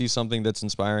you want to see something that's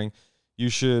inspiring. You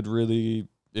should really,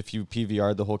 if you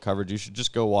PVR'd the whole coverage, you should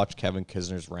just go watch Kevin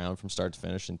Kisner's round from start to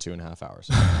finish in 2.5 hours.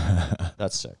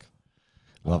 That's sick.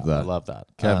 Love that. I love that.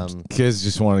 Kids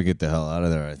just want to get the hell out of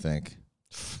there, I think.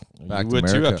 Back You to would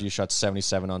too America. after you shot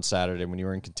 77 on Saturday when you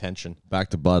were in contention.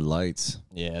 Back to Bud Lights.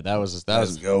 Yeah, that was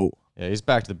go. yeah, he's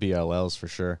back to the BLLs for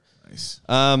sure. Nice.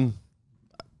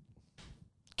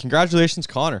 Congratulations,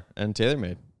 Connor and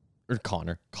TaylorMade. Or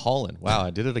Colin. Wow, I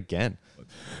did it again.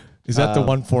 Is that the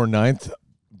 149th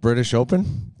British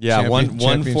Open? Yeah, Championship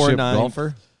 149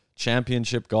 golfer.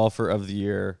 Championship golfer of the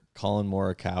year, Colin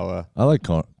Morikawa. I like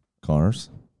Connors.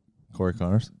 Corey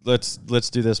Connors. Let's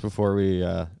do this before we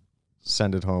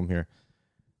send it home here.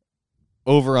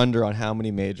 Over under on how many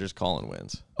majors Colin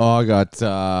wins. Oh, I got.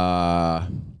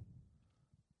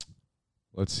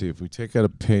 Let's see. If we take out a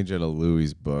page out of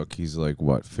Louis' book, he's like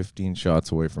 15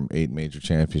 shots away from 8 major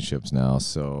championships now.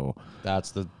 So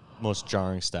That's the most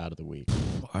jarring stat of the week.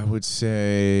 I would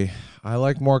say I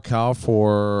like Morikawa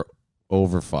for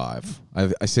over 5.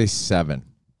 I say 7.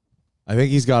 I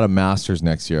think he's got a Masters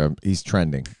next year. He's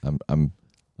trending. I'm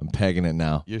pegging it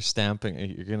now. You're stamping.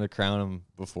 You're gonna crown him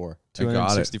before I got it.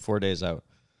 264 days out.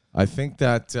 I think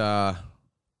that. I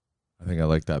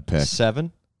like that pick.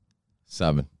 7.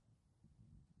 7.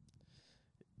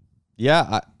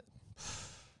 Yeah.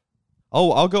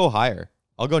 I'll go higher.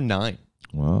 I'll go 9.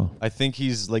 Wow. I think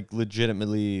he's like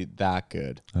legitimately that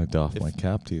good. I doff my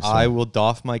cap to you. I will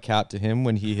doff my cap to him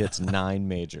when he hits 9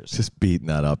 majors. Just beating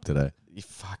that up today.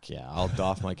 Fuck yeah. I'll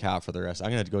doff my cap for the rest.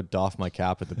 I'm going to go doff my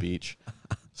cap at the beach.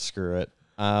 Screw it.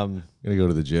 I'm going to go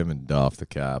to the gym and doff the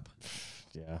cap.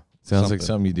 Yeah. Sounds like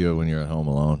something you do when you're at home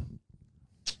alone.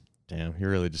 Damn, he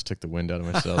really just took the wind out of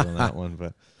my sails on that one.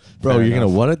 But Bro, fair you're going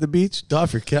enough. to what at the beach?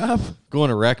 Doff your cap? Going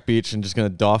to Wreck Beach and just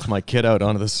going to doff my kid out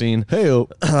onto the scene. Hey-o.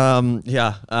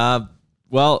 Yeah.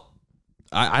 Well,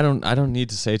 I don't need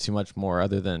to say too much more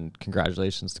other than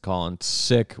congratulations to Colin.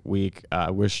 Sick week.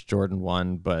 I wish Jordan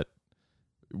won, but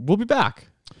we'll be back.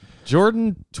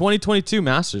 Jordan 2022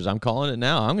 Masters. I'm calling it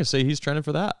now. I'm going to say he's trending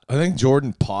for that. I think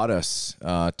Jordan POTUS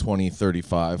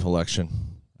 2035 election.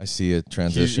 I see a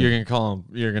transition. You're going to call him.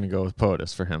 You're going to go with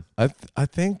POTUS for him. I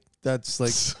think that's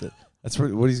like that's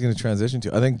what he's going to transition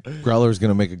to. I think Greller's going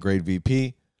to make a great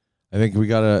VP. I think we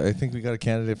got a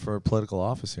candidate for political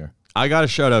office here. I got to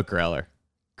shout out Greller.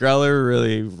 Greller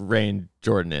really reined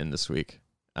Jordan in this week.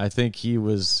 I think he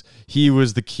was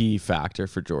the key factor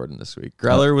for Jordan this week.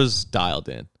 Greller was dialed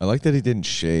in. I like that he didn't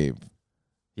shave.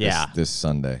 This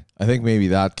Sunday. I think maybe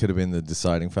that could have been the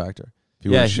deciding factor. If he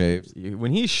would have shaved.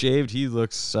 When he's shaved, he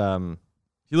looks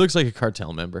like a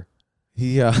cartel member.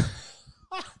 He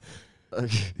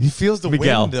feels the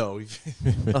Miguel. wind though.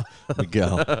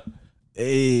 Miguel.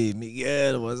 Hey,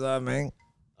 Miguel, what's up, man?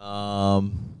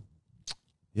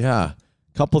 Yeah,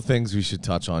 couple things we should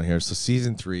touch on here. So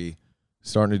season 3,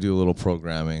 starting to do a little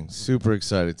programming. Super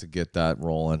excited to get that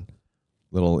rolling.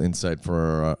 Little insight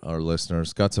for our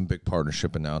listeners. Got some big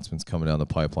partnership announcements coming down the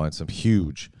pipeline. Some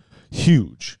huge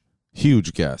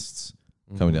guests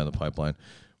coming down the pipeline.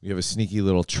 We have a sneaky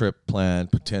little trip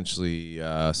planned, potentially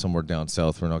somewhere down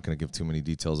south. We're not going to give too many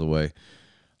details away.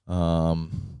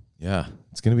 Yeah,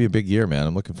 it's going to be a big year, man.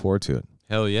 I'm looking forward to it.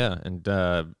 Hell yeah.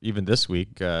 And even this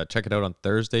week, check it out on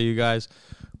Thursday, you guys.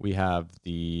 We have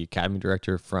the Academy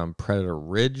Director from Predator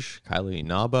Ridge, Kylie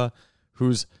Naba,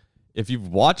 who's, if you've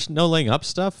watched No Laying Up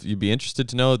stuff, you'd be interested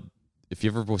to know if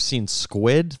you've ever seen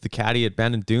Squid, the caddy at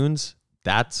Bandon Dunes,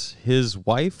 that's his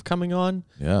wife coming on.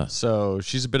 Yeah. So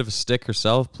she's a bit of a stick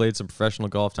herself, played some professional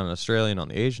golf down in Australia and on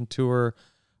the Asian Tour.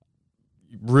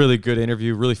 Really good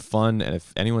interview, really fun. And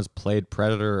if anyone's played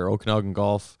Predator or Okanagan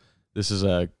golf, this is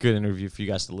a good interview for you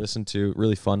guys to listen to.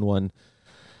 Really fun one.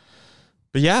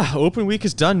 But yeah, Open Week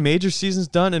is done. Major season's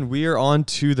done, and we are on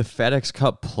to the FedEx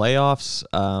Cup playoffs.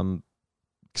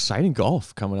 Exciting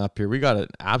golf coming up here. We got an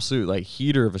absolute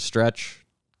heater of a stretch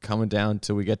coming down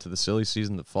till we get to the silly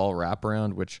season, the fall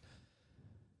wraparound, which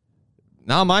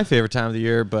not my favorite time of the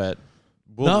year, but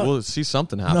we'll see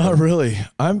something happen. Not really.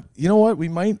 You know what? We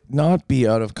might not be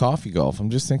out of coffee golf. I'm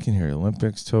just thinking here.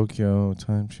 Olympics, Tokyo,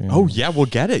 time change. Oh yeah, we'll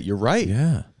get it. You're right.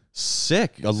 Yeah.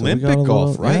 Sick. So Olympic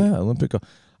golf, right? Yeah, Olympic golf.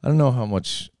 I don't know how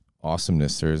much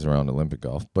awesomeness there is around Olympic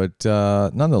golf, but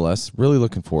nonetheless, really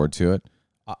looking forward to it.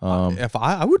 If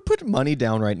I would put money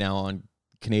down right now on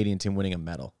Canadian team winning a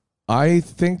medal. I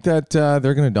think that they're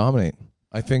going to dominate.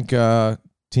 I think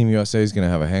Team USA is going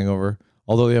to have a hangover.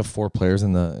 Although they have 4 players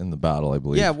in the battle, I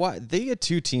believe. Yeah, why they get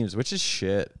 2 teams, which is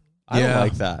shit. I don't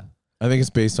like that. I think it's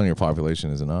based on your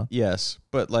population, is it not? Yes,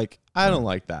 but I don't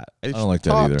like that. I don't like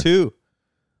that top either. 2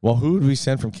 Well, who would we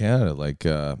send from Canada? Like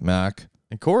Mac,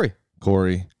 and Corey.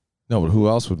 No, but who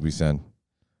else would we send?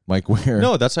 Mike Ware.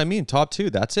 No, that's what I mean. Top 2.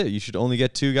 That's it. You should only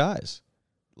get 2 guys.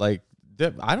 I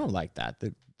don't like that.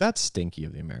 That's stinky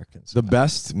of the Americans. The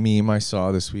best meme I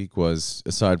saw this week was,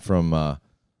 aside from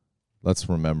let's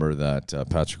remember that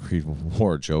Patrick Reed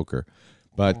wore a Joker,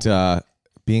 but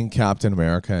being Captain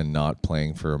America and not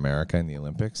playing for America in the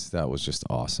Olympics, that was just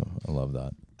awesome. I love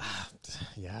that.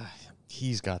 Yeah,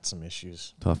 he's got some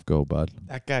issues. Tough go, bud.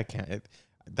 That guy can't.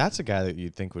 That's a guy that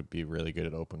you'd think would be really good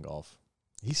at open golf.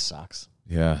 He sucks.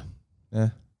 Yeah.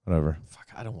 Whatever. Fuck,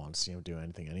 I don't want to see him do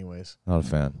anything anyways. Not a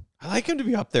fan. I like him to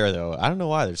be up there, though. I don't know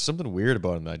why. There's something weird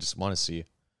about him that I just want to see.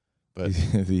 But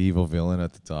the evil villain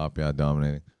at the top,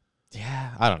 dominating.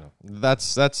 Yeah, I don't know.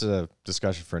 That's a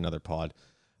discussion for another pod.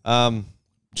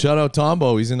 Shout out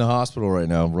Tombo. He's in the hospital right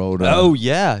now. Oh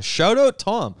yeah, shout out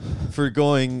Tom for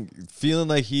feeling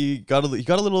like he got a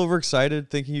little overexcited,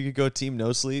 thinking he could go team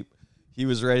no sleep. He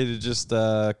was ready to just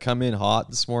come in hot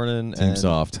this morning. Team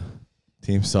soft.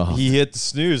 Team soft. He hit the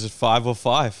snooze at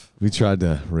 5:05. We tried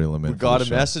to reel him in. We got a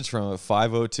message from him at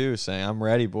 5:02 saying, "I'm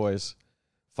ready, boys."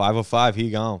 5:05, he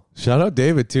gone. Shout out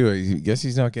David too. I guess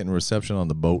he's not getting reception on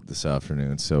the boat this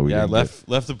afternoon, so we left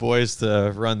the boys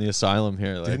to run the asylum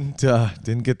here. Like,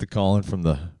 didn't get the call in from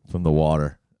the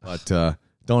water, but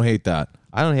don't hate that.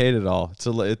 I don't hate it at all.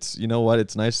 It's you know what?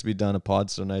 It's nice to be done a pod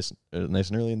so nice and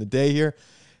early in the day here,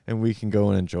 and we can go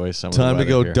and enjoy some. Time of the to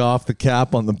go here. doff the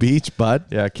cap on the beach, bud.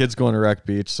 Yeah, kids going to Wreck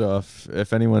Beach. So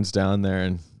if anyone's down there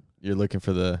and you're looking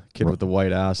for the kid with the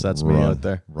white ass, that's me out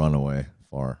there. Run away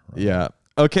far. Yeah.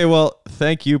 Okay, well,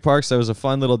 thank you, Parks. That was a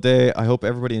fun little day. I hope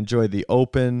everybody enjoyed the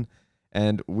Open,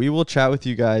 and we will chat with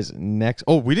you guys next.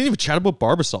 Oh, we didn't even chat about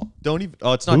Barbasol.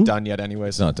 It's not done yet anyways.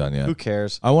 It's not done yet. Who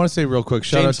cares? I want to say real quick,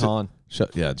 shout James out to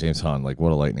Hahn. James Hahn. Like,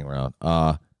 what a lightning round.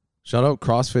 Shout out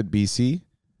CrossFit BC.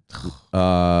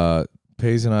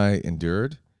 Paige and I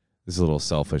endured. This is a little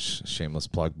selfish, shameless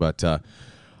plug, but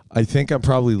I think I'm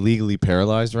probably legally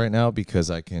paralyzed right now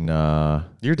because I can.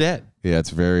 You're dead. Yeah,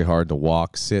 it's very hard to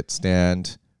walk, sit,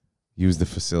 stand, use the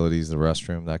facilities, the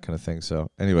restroom, that kind of thing. So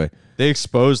anyway, They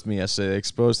exposed me yesterday. They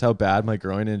exposed how bad my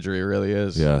groin injury really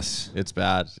is. yes, It's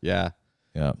bad. Yeah.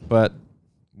 yeah. But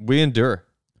we endure.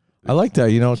 I like that.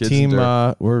 Kids Team.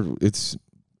 endure. It's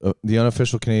the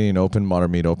unofficial Canadian Open,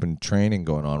 Modern Meat Open training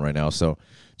going on right now. So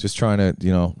just trying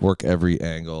to work every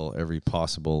angle, every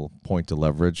possible point to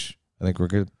leverage. I think we're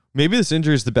good. Maybe this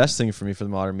injury is the best thing for me for the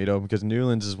Modern Meat Open because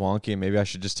Newlands is wonky, and maybe I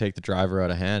should just take the driver out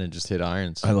of hand and just hit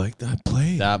irons. I like that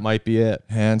play. That might be it.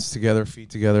 Hands together, feet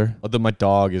together. Although my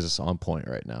dog is on point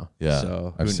right now. Yeah,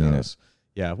 So I've who seen knows?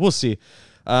 Yeah, we'll see.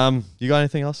 You got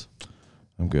anything else?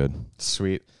 I'm good.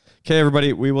 Sweet. Okay,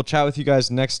 everybody. We will chat with you guys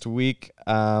next week.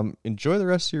 Enjoy the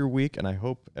rest of your week, and I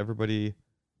hope everybody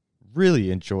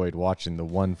really enjoyed watching the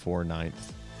 149th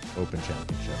Open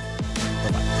Championship.